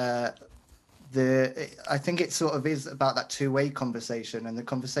that, I think it sort of is about that two-way conversation, and the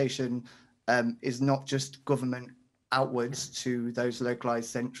conversation is not just government outwards to those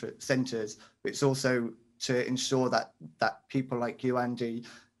localised centres, but it's also to ensure that people like you, Andy,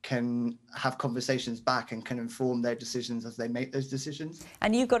 can have conversations back and can inform their decisions as they make those decisions.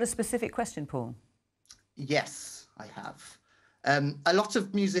 And you've got a specific question, Paul? Yes, I have. A lot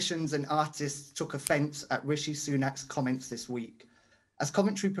of musicians and artists took offence at Rishi Sunak's comments this week. As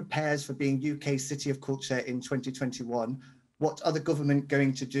Coventry prepares for being UK City of Culture in 2021, what are the government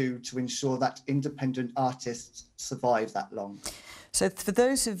going to do to ensure that independent artists survive that long? So for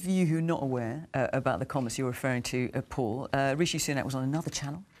those of you who are not aware about the comments you're referring to, Paul, Rishi Sunak was on another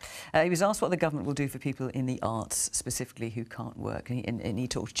channel. He was asked what the government will do for people in the arts, specifically who can't work. And he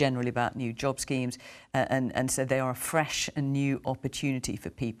talked generally about new job schemes and said they are a fresh and new opportunity for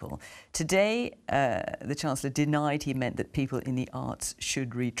people. Today, the Chancellor denied he meant that people in the arts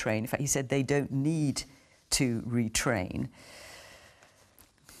should retrain. In fact, he said they don't need to retrain.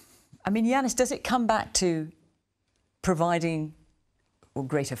 I mean, Yanis, does it come back to providing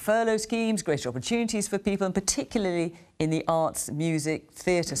greater furlough schemes, greater opportunities for people, and particularly in the arts, music,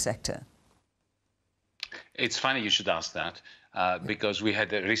 theatre sector? It's funny you should ask that, because we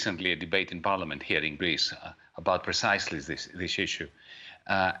had recently a debate in Parliament here in Greece about precisely this issue.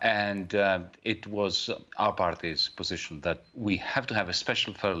 And it was our party's position that we have to have a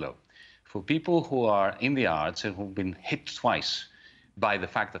special furlough for people who are in the arts and who've been hit twice by the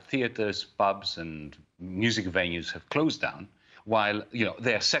fact that theatres, pubs and music venues have closed down, while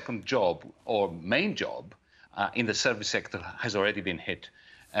their second job or main job in the service sector has already been hit.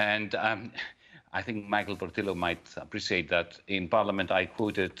 And I think Michael Portillo might appreciate that in Parliament I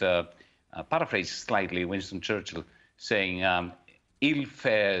quoted, paraphrased slightly, Winston Churchill saying, ill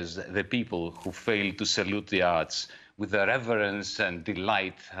fares the people who fail to salute the arts with the reverence and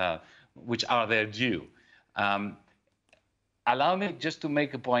delight which are their due. Allow me just to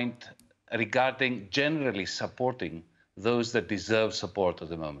make a point regarding generally supporting those that deserve support at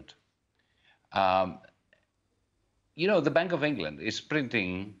the moment. The Bank of England is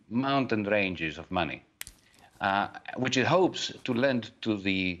printing mountain ranges of money, which it hopes to lend to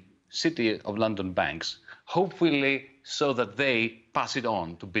the City of London banks, hopefully so that they pass it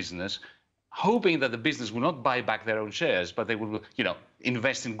on to business, hoping that the business will not buy back their own shares, but they will,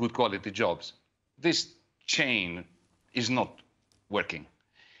 invest in good quality jobs. This chain is not working.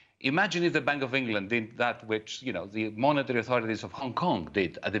 Imagine if the Bank of England did that which, the monetary authorities of Hong Kong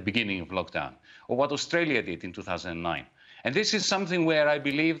did at the beginning of lockdown, or what Australia did in 2009. And this is something where I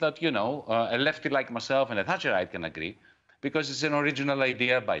believe that, a lefty like myself and a Thatcherite can agree, because it's an original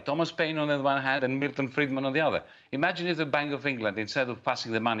idea by Thomas Paine on the one hand and Milton Friedman on the other. Imagine if the Bank of England, instead of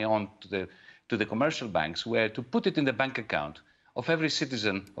passing the money on to the commercial banks, were to put it in the bank account of every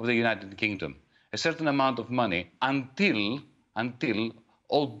citizen of the United Kingdom, a certain amount of money until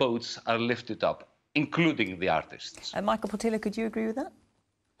all boats are lifted up, including the artists. Michael Portillo, could you agree with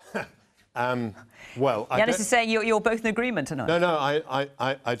that? Well, Yanis is saying you're both in agreement tonight. No,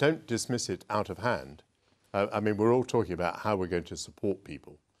 I don't dismiss it out of hand. I mean, we're all talking about how we're going to support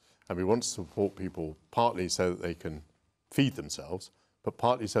people. And we want to support people partly so that they can feed themselves, but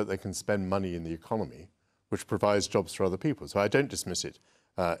partly so that they can spend money in the economy, which provides jobs for other people. So I don't dismiss it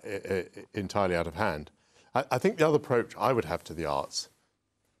entirely out of hand. I think the other approach I would have to the arts,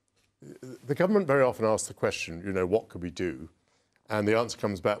 the government very often asks the question, what could we do? And the answer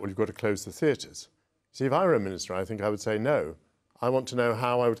comes back, well, you've got to close the theatres. See, if I were a minister, I think I would say no. I want to know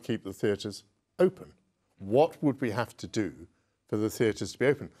how I would keep the theatres open. What would we have to do for the theatres to be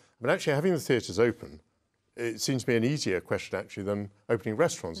open? I mean, actually, having the theatres open, it seems to be an easier question, actually, than opening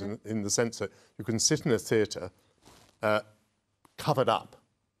restaurants, in the sense that you can sit in a theatre covered up.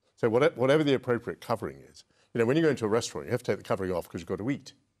 So whatever the appropriate covering is. When you go into a restaurant, you have to take the covering off because you've got to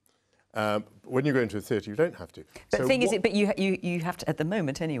eat. When you go into a theatre, you don't have to. But the thing is, you have to, at the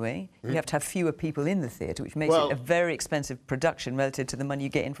moment anyway, you have to have fewer people in the theatre, which makes it a very expensive production relative to the money you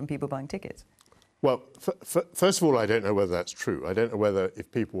get in from people buying tickets. Well, first of all, I don't know whether that's true. I don't know whether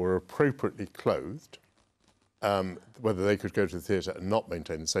if people were appropriately clothed, whether they could go to the theatre and not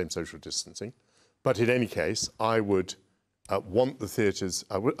maintain the same social distancing. But in any case, I would want the theatres,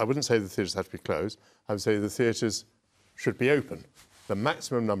 I wouldn't say the theatres have to be closed, I would say the theatres should be open. The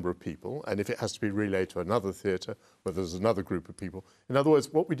maximum number of people, and if it has to be relayed to another theatre, where there's another group of people. In other words,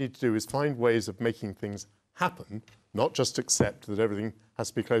 what we need to do is find ways of making things happen, not just accept that everything has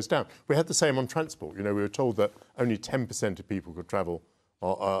to be closed down. We had the same on transport. We were told that only 10% of people could travel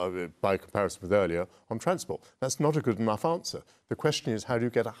by comparison with earlier on transport. That's not a good enough answer. The question is, how do you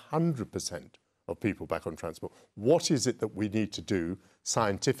get 100% of people back on transport? What is it that we need to do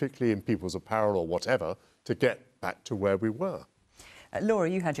scientifically in people's apparel or whatever to get back to where we were? Laura,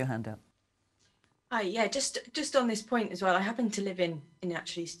 you had your hand up. Hi, yeah, just on this point as well. I happen to live in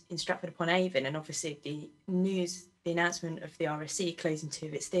Stratford-upon-Avon, and obviously the announcement of the RSC closing 2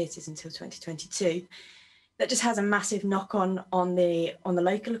 of its theatres until 2022, that just has a massive knock-on on the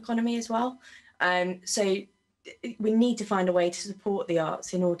local economy as well. So we need to find a way to support the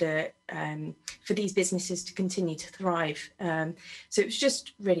arts in order for these businesses to continue to thrive. So it was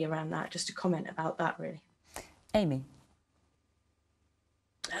just really around that, just a comment about that, really. Amy.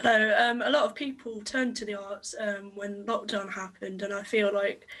 Hello. A lot of people turned to the arts when lockdown happened, and I feel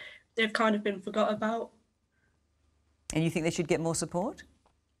like they've kind of been forgot about. And you think they should get more support?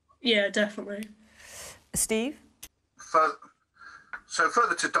 Yeah, definitely. Steve? So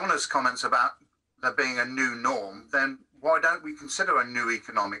further to Donna's comments about there being a new norm, then why don't we consider a new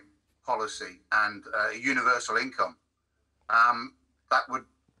economic policy and a universal income? That would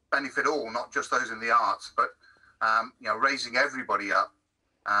benefit all, not just those in the arts, but raising everybody up.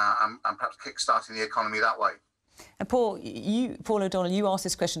 And perhaps kick-starting the economy that way. And Paul O'Donnell, you asked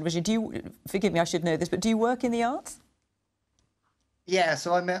this question originally. Forgive me, I should know this, but do you work in the arts? Yeah,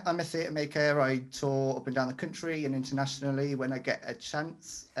 so I'm a theatre maker. I tour up and down the country and internationally when I get a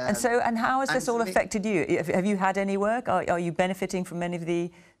chance. And how has this all affected you? Have you had any work? Are you benefiting from any of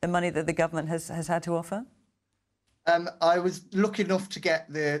the money that the government has had to offer? I was lucky enough to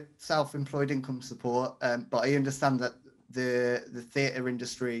get the self-employed income support, but I understand that the theatre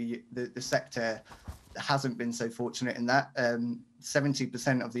industry, the sector, hasn't been so fortunate in that.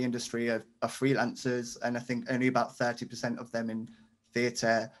 70% of the industry are freelancers, and I think only about 30% of them in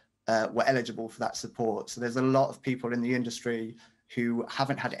theatre were eligible for that support. So there's a lot of people in the industry who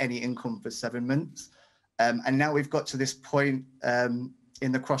haven't had any income for 7 months. And now we've got to this point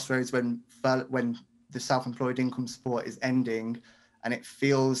in the crossroads when the self-employed income support is ending, and it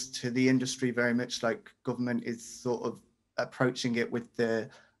feels to the industry very much like government is sort of approaching it with the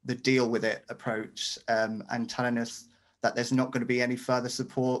deal with it approach, and telling us that there's not going to be any further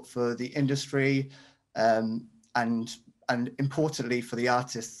support for the industry, and importantly for the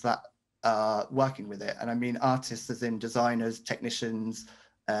artists that are working with it. And I mean artists as in designers, technicians,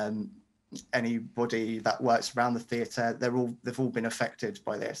 anybody that works around the theatre. They've all been affected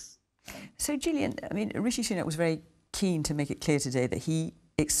by this. So, Gillian, I mean, Rishi Sunak was very keen to make it clear today that he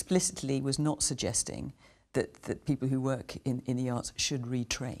explicitly was not suggesting that people who work in the arts should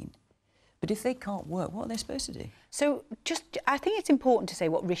retrain. But if they can't work, what are they supposed to do? So, I think it's important to say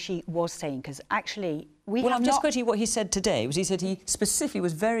what Rishi was saying, because actually I'm just quoting what he said today. He said he specifically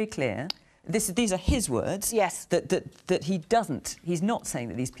was very clear. These are his words. Yes. That he's not saying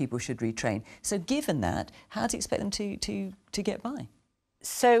that these people should retrain. So, given that, how do you expect them to get by?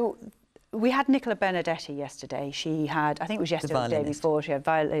 So, we had Nicola Benedetti yesterday. She had, I think it was yesterday or the day before, she had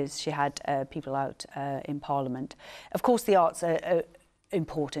violins, she had people out in Parliament. Of course, the arts are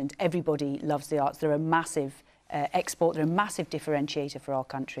important. Everybody loves the arts. They're a massive export, they're a massive differentiator for our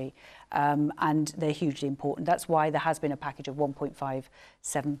country, and they're hugely important. That's why there has been a package of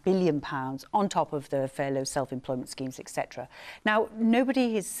 £1.57 billion on top of the furlough self-employment schemes, etc. Now,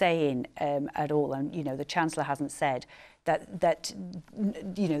 nobody is saying at all, and you know, the Chancellor hasn't said that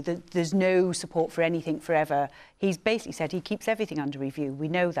you know, there's no support for anything forever. He's basically said he keeps everything under review. We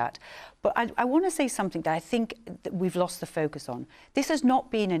know that. But I want to say something that I think that we've lost the focus on. This has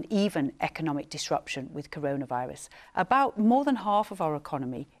not been an even economic disruption with coronavirus. About more than half of our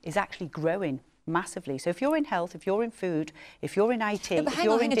economy is actually growing massively. So if you're in health, if you're in food, if you're in IT, if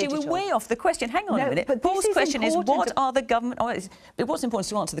you're in digital... We're way off the question. Hang on a minute. But Paul's question is, what are the government... But what's important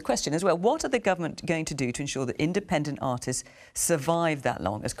to answer the question as well. What are the government going to do to ensure that independent artists survive that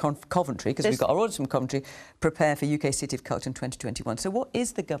long, as Coventry, because we've got our audience from Coventry, prepare for UK City of Culture in 2021. So what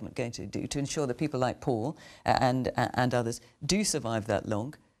is the government going to do to ensure that people like Paul and others do survive that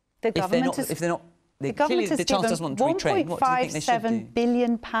long? The government if they're not... The government has given £1.57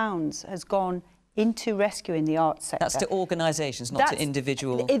 billion has gone into rescuing the arts sector. That's to organisations, not to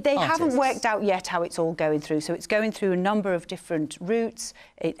individual They artists. haven't worked out yet how it's all going through. So it's going through a number of different routes.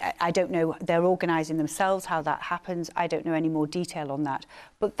 I don't know, they're organising themselves, how that happens. I don't know any more detail on that.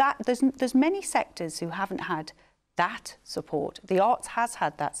 But there's many sectors who haven't had that support. The arts has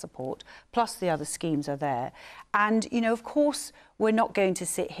had that support, plus the other schemes are there. And, you know, of course, we're not going to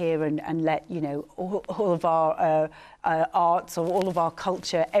sit here and let, you know, all of our arts or all of our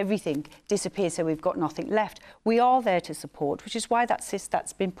culture, everything disappear so we've got nothing left. We are there to support, which is why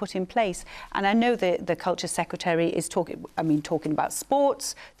that's been put in place. And I know the Culture Secretary is talking about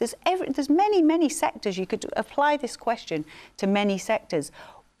sports. There's many sectors. You could apply this question to many sectors.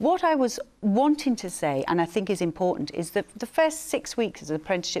 What I was wanting to say, and I think is important, is that the first 6 weeks as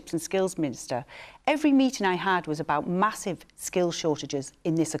Apprenticeships and Skills Minister, every meeting I had was about massive skill shortages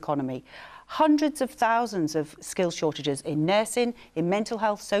in this economy. Hundreds of thousands of skill shortages in nursing, in mental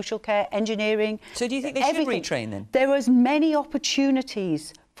health, social care, engineering. So do you think they should retrain then? There are as many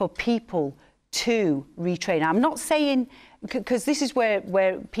opportunities for people to retrain. I'm not saying... Because this is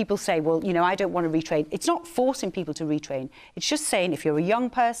where people say, well, you know, I don't want to retrain. It's not forcing people to retrain. It's just saying if you're a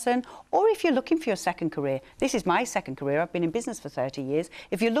young person or if you're looking for your second career. This is my second career. I've been in business for 30 years.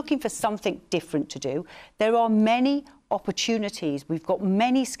 If you're looking for something different to do, there are many opportunities. We've got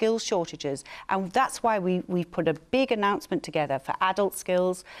many skills shortages. And that's why we've put a big announcement together for adult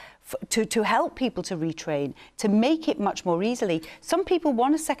skills, to help people to retrain, to make it much more easily. Some people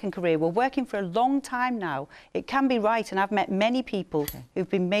want a second career. We're working for a long time now. It can be right, and I've met many people who've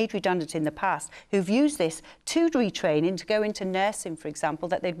been made redundant in the past who've used this to retrain, to go into nursing, for example,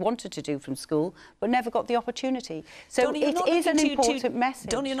 that they'd wanted to do from school but never got the opportunity. So Donna, it is an important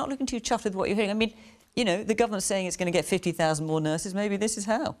message. Donna, you're not looking too chuffed with what you're hearing. I mean, you know, the government's saying it's going to get 50,000 more nurses. Maybe this is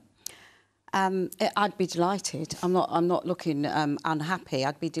how. I'd be delighted. I'm not looking unhappy.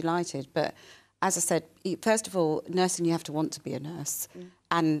 I'd be delighted. But as I said, first of all, nursing, you have to want to be a nurse.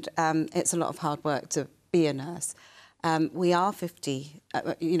 And it's a lot of hard work to be a nurse. We are 50,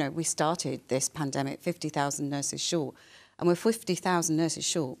 you know, we started this pandemic 50,000 nurses short. And we're 50,000 nurses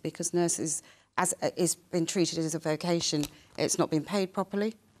short because nurses, as it's been treated as a vocation, it's not been paid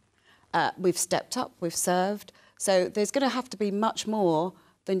properly. We've stepped up, we've served. So there's going to have to be much more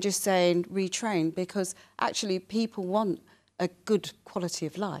than just saying retrain, because actually people want a good quality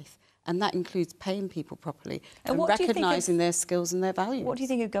of life, and that includes paying people properly and recognising their skills and their values. What do you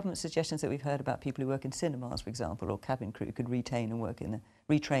think of government suggestions that we've heard about people who work in cinemas, for example, or cabin crew who could retrain and work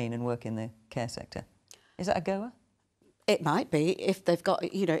in the care sector? Is that a goer? It might be, if they've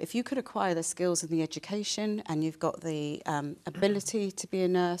got, you know, if you could acquire the skills and the education and you've got the ability to be a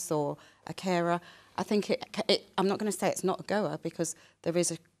nurse or a carer. I think I'm not going to say it's not a goer, because there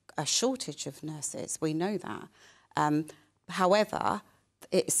is a shortage of nurses. We know that. However,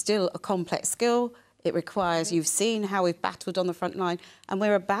 it's still a complex skill. It requires, you've seen how we've battled on the front line, and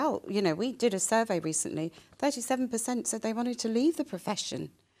we're about, you know, we did a survey recently, 37% said they wanted to leave the profession.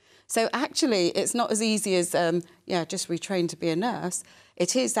 So actually, it's not as easy as, just retrain to be a nurse.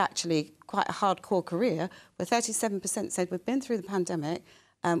 It is actually quite a hardcore career, where 37% said we've been through the pandemic,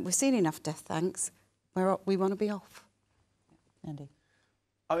 we've seen enough death, thanks, we want to be off. Andy?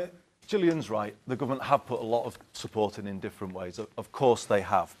 I mean, Gillian's right. The government have put a lot of support in different ways. Of course they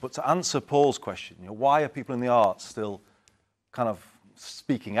have. But to answer Paul's question, you know, why are people in the arts still kind of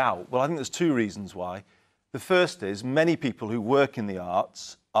speaking out? Well, I think there's two reasons why. The first is many people who work in the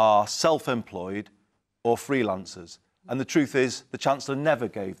arts are self-employed or freelancers. And the truth is the Chancellor never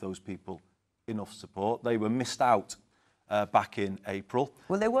gave those people enough support. They were missed out back in April.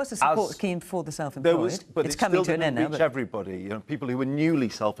 Well, there was a support scheme for the self-employed. But it's coming to an end now. Reach everybody. You know, people who were newly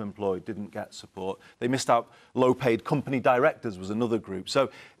self-employed didn't get support. They missed out. Low-paid company directors was another group. So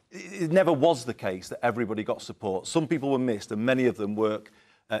it never was the case that everybody got support. Some people were missed, and many of them work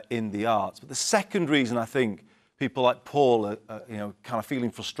in the arts. But the second reason I think people like Paul are kind of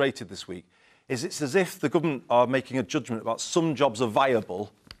feeling frustrated this week is it's as if the government are making a judgment about some jobs are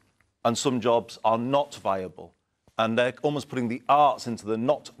viable and some jobs are not viable. And they're almost putting the arts into the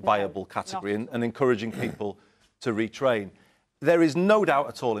not viable category and encouraging people to retrain. There is no doubt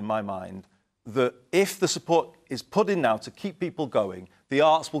at all in my mind that if the support is put in now to keep people going, the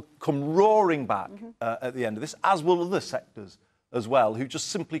arts will come roaring back at the end of this, as will other sectors as well, who just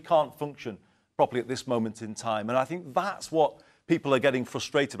simply can't function properly at this moment in time. And I think that's what people are getting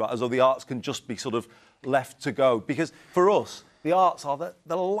frustrated about, as though the arts can just be sort of left to go. Because for us, the arts are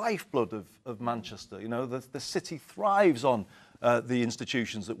the lifeblood of Manchester. You know, the city thrives on the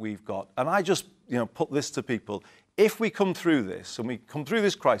institutions that we've got. And I just, put this to people. If we come through this, and we come through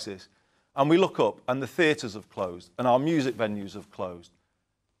this crisis, and we look up, and the theatres have closed, and our music venues have closed,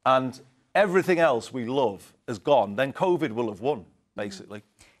 and everything else we love has gone, then COVID will have won, basically.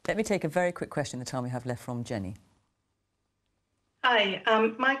 Let me take a very quick question, the time we have left, from Jenny. Hi,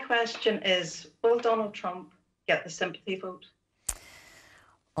 my question is, will Donald Trump get the sympathy vote?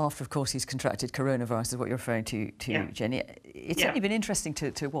 After, of course, he's contracted coronavirus, is what you're referring to, Jenny. It's certainly been interesting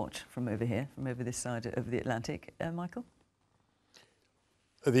to watch from over here, from over this side of the Atlantic. Michael?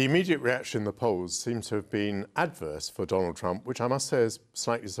 The immediate reaction in the polls seems to have been adverse for Donald Trump, which I must say has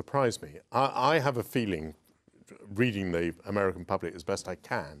slightly surprised me. I have a feeling, reading the American public as best I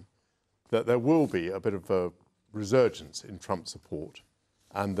can, that there will be a bit of a resurgence in Trump support,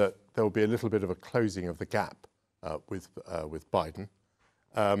 and that there will be a little bit of a closing of the gap with Biden.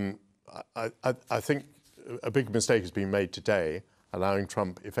 I think a big mistake has been made today, allowing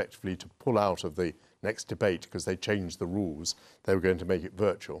Trump effectively to pull out of the next debate because they changed the rules. They were going to make it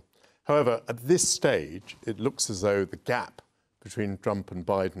virtual. However, at this stage, it looks as though the gap between Trump and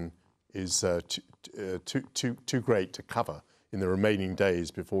Biden is too great to cover in the remaining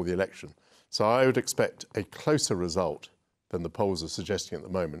days before the election. So I would expect a closer result than the polls are suggesting at the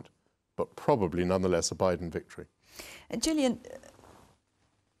moment, but probably nonetheless a Biden victory. Gillian,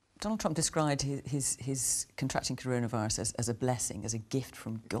 Donald Trump described his contracting coronavirus as a blessing, as a gift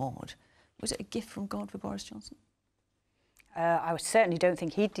from God. Was it a gift from God for Boris Johnson? I certainly don't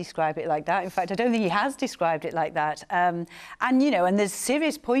think he'd describe it like that. In fact, I don't think he has described it like that. And there's a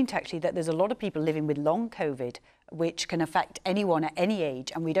serious point, actually, that there's a lot of people living with long COVID, which can affect anyone at any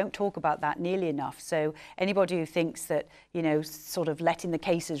age, and we don't talk about that nearly enough. So anybody who thinks that, sort of letting the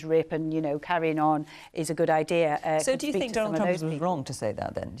cases rip and, carrying on is a good idea. So do you think Donald Trump was wrong to say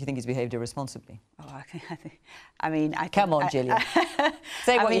that then? Do you think he's behaved irresponsibly? Oh, Come on, Gillian.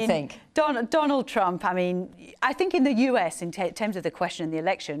 Say what you think. Donald Trump, I think in the US, in terms of the question in the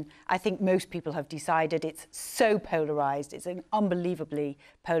election, I think most people have decided it's so polarised. It's an unbelievably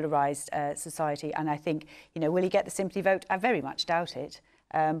polarised society. And I think, will he get the sympathy vote? I very much doubt it.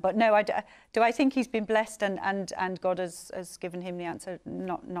 But no, do I think he's been blessed and God has given him the answer?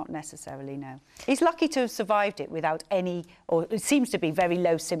 Not necessarily, no. He's lucky to have survived it without any, or it seems to be very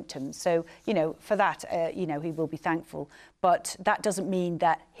low symptoms. So, for that, he will be thankful. But that doesn't mean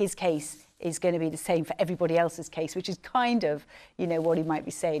that his case is going to be the same for everybody else's case, which is kind of, what he might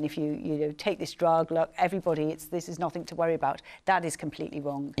be saying. If you take this drug, look, everybody, this is nothing to worry about. That is completely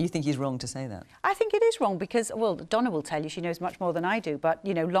wrong. You think he's wrong to say that? I think it is wrong because, well, Donna will tell you, she knows much more than I do, but,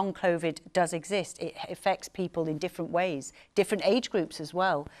 long COVID does exist. It affects people in different ways, different age groups as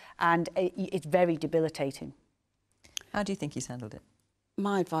well, and it's very debilitating. How do you think he's handled it?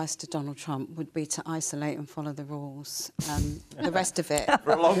 My advice to Donald Trump would be to isolate and follow the rules. The rest of it...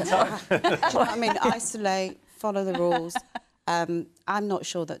 For a long time. Isolate, follow the rules. I'm not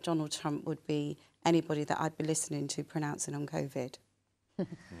sure that Donald Trump would be anybody that I'd be listening to pronouncing on COVID.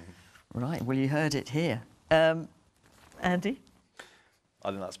 Right, well, you heard it here. Andy? I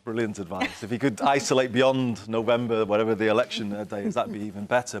think that's brilliant advice. If you could isolate beyond November, whatever the election day is, that'd be even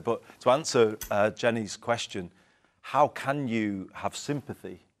better. But to answer Jenny's question, how can you have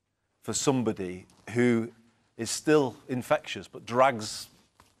sympathy for somebody who is still infectious but drags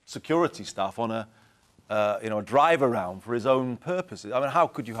security staff on a drive around for his own purposes? I mean, how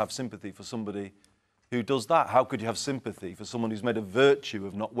could you have sympathy for somebody who does that? How could you have sympathy for someone who's made a virtue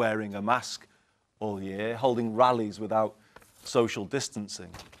of not wearing a mask all year, holding rallies without social distancing?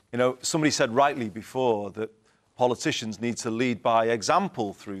 You know, somebody said rightly before that politicians need to lead by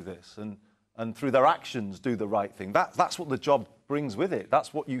example through this and through their actions do the right thing. That's what the job brings with it.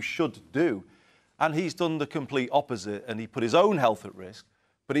 That's what you should do. And he's done the complete opposite, and he put his own health at risk,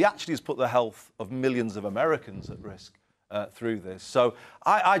 but he actually has put the health of millions of Americans at risk through this. So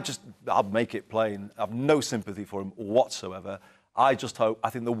I'll make it plain, I have no sympathy for him whatsoever. I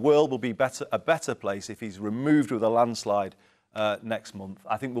think the world will be a better place if he's removed with a landslide next month.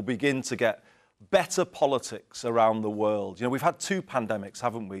 I think we'll begin to get better politics around the world. You know, we've had 2 pandemics,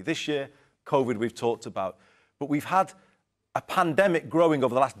 haven't we? This year, COVID we've talked about, but we've had a pandemic growing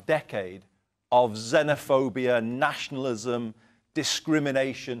over the last decade of xenophobia, nationalism,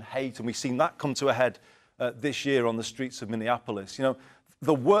 discrimination, hate, and we've seen that come to a head this year on the streets of Minneapolis. You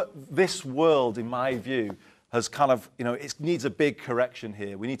know, this world, in my view, has kind of, you know, it needs a big correction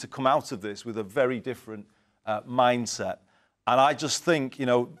here. We need to come out of this with a very different mindset. And I just think, you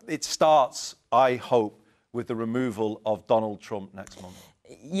know, it starts, I hope, with the removal of Donald Trump next month.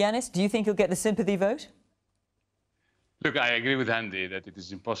 Yanis, do you think he'll get the sympathy vote? Look, I agree with Andy that it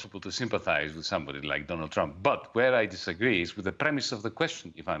is impossible to sympathize with somebody like Donald Trump. But where I disagree is with the premise of the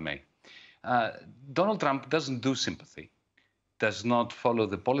question, if I may. Donald Trump doesn't do sympathy, does not follow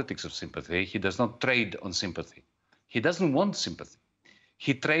the politics of sympathy. He does not trade on sympathy. He doesn't want sympathy.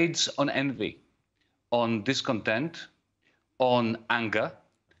 He trades on envy, on discontent, on anger,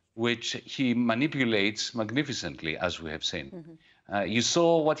 which he manipulates magnificently, as we have seen. Mm-hmm. You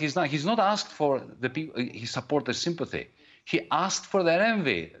saw what he's done. He's not asked for the people, his supporters' sympathy. He asked for their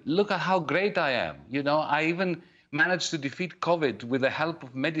envy. Look at how great I am. You know, I even managed to defeat COVID with the help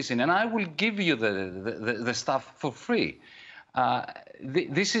of medicine, and I will give you the stuff for free.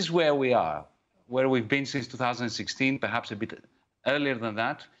 This is where we are, where we've been since 2016, perhaps a bit earlier than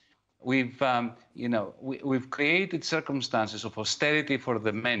that. We've created circumstances of austerity for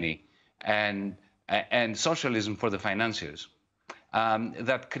the many and socialism for the financiers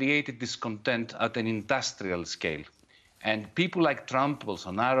that created discontent at an industrial scale. And people like Trump,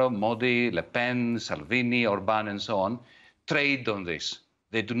 Bolsonaro, Modi, Le Pen, Salvini, Orban, and so on, trade on this.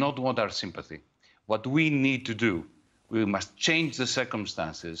 They do not want our sympathy. What we need to do, we must change the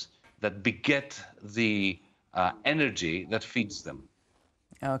circumstances that beget the energy that feeds them.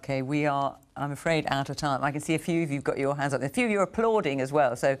 OK, we are, I'm afraid, out of time. I can see a few of you've got your hands up. A few of you are applauding as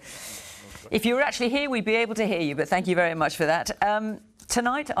well. So if you were actually here, we'd be able to hear you. But thank you very much for that.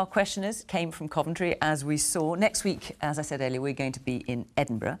 Tonight, our questioners came from Coventry, as we saw. Next week, as I said earlier, we're going to be in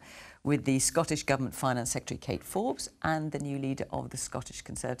Edinburgh with the Scottish Government Finance Secretary, Kate Forbes, and the new leader of the Scottish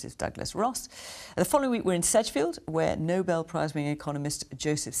Conservatives, Douglas Ross. The following week, we're in Sedgefield, where Nobel Prize-winning economist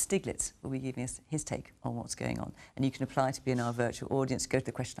Joseph Stiglitz will be giving us his take on what's going on. And you can apply to be in our virtual audience. Go to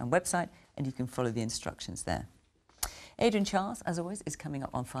the Question Time website, and you can follow the instructions there. Adrian Charles, as always, is coming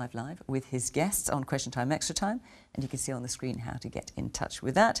up on 5 Live with his guests on Question Time Extra Time, and you can see on the screen how to get in touch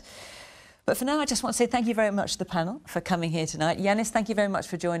with that. But for now, I just want to say thank you very much to the panel for coming here tonight. Yanis, thank you very much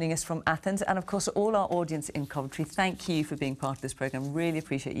for joining us from Athens. And of course, all our audience in Coventry, thank you for being part of this programme. Really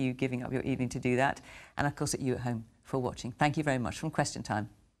appreciate you giving up your evening to do that. And of course, at you at home for watching. Thank you very much from Question Time.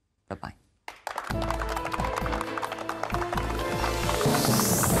 Bye-bye.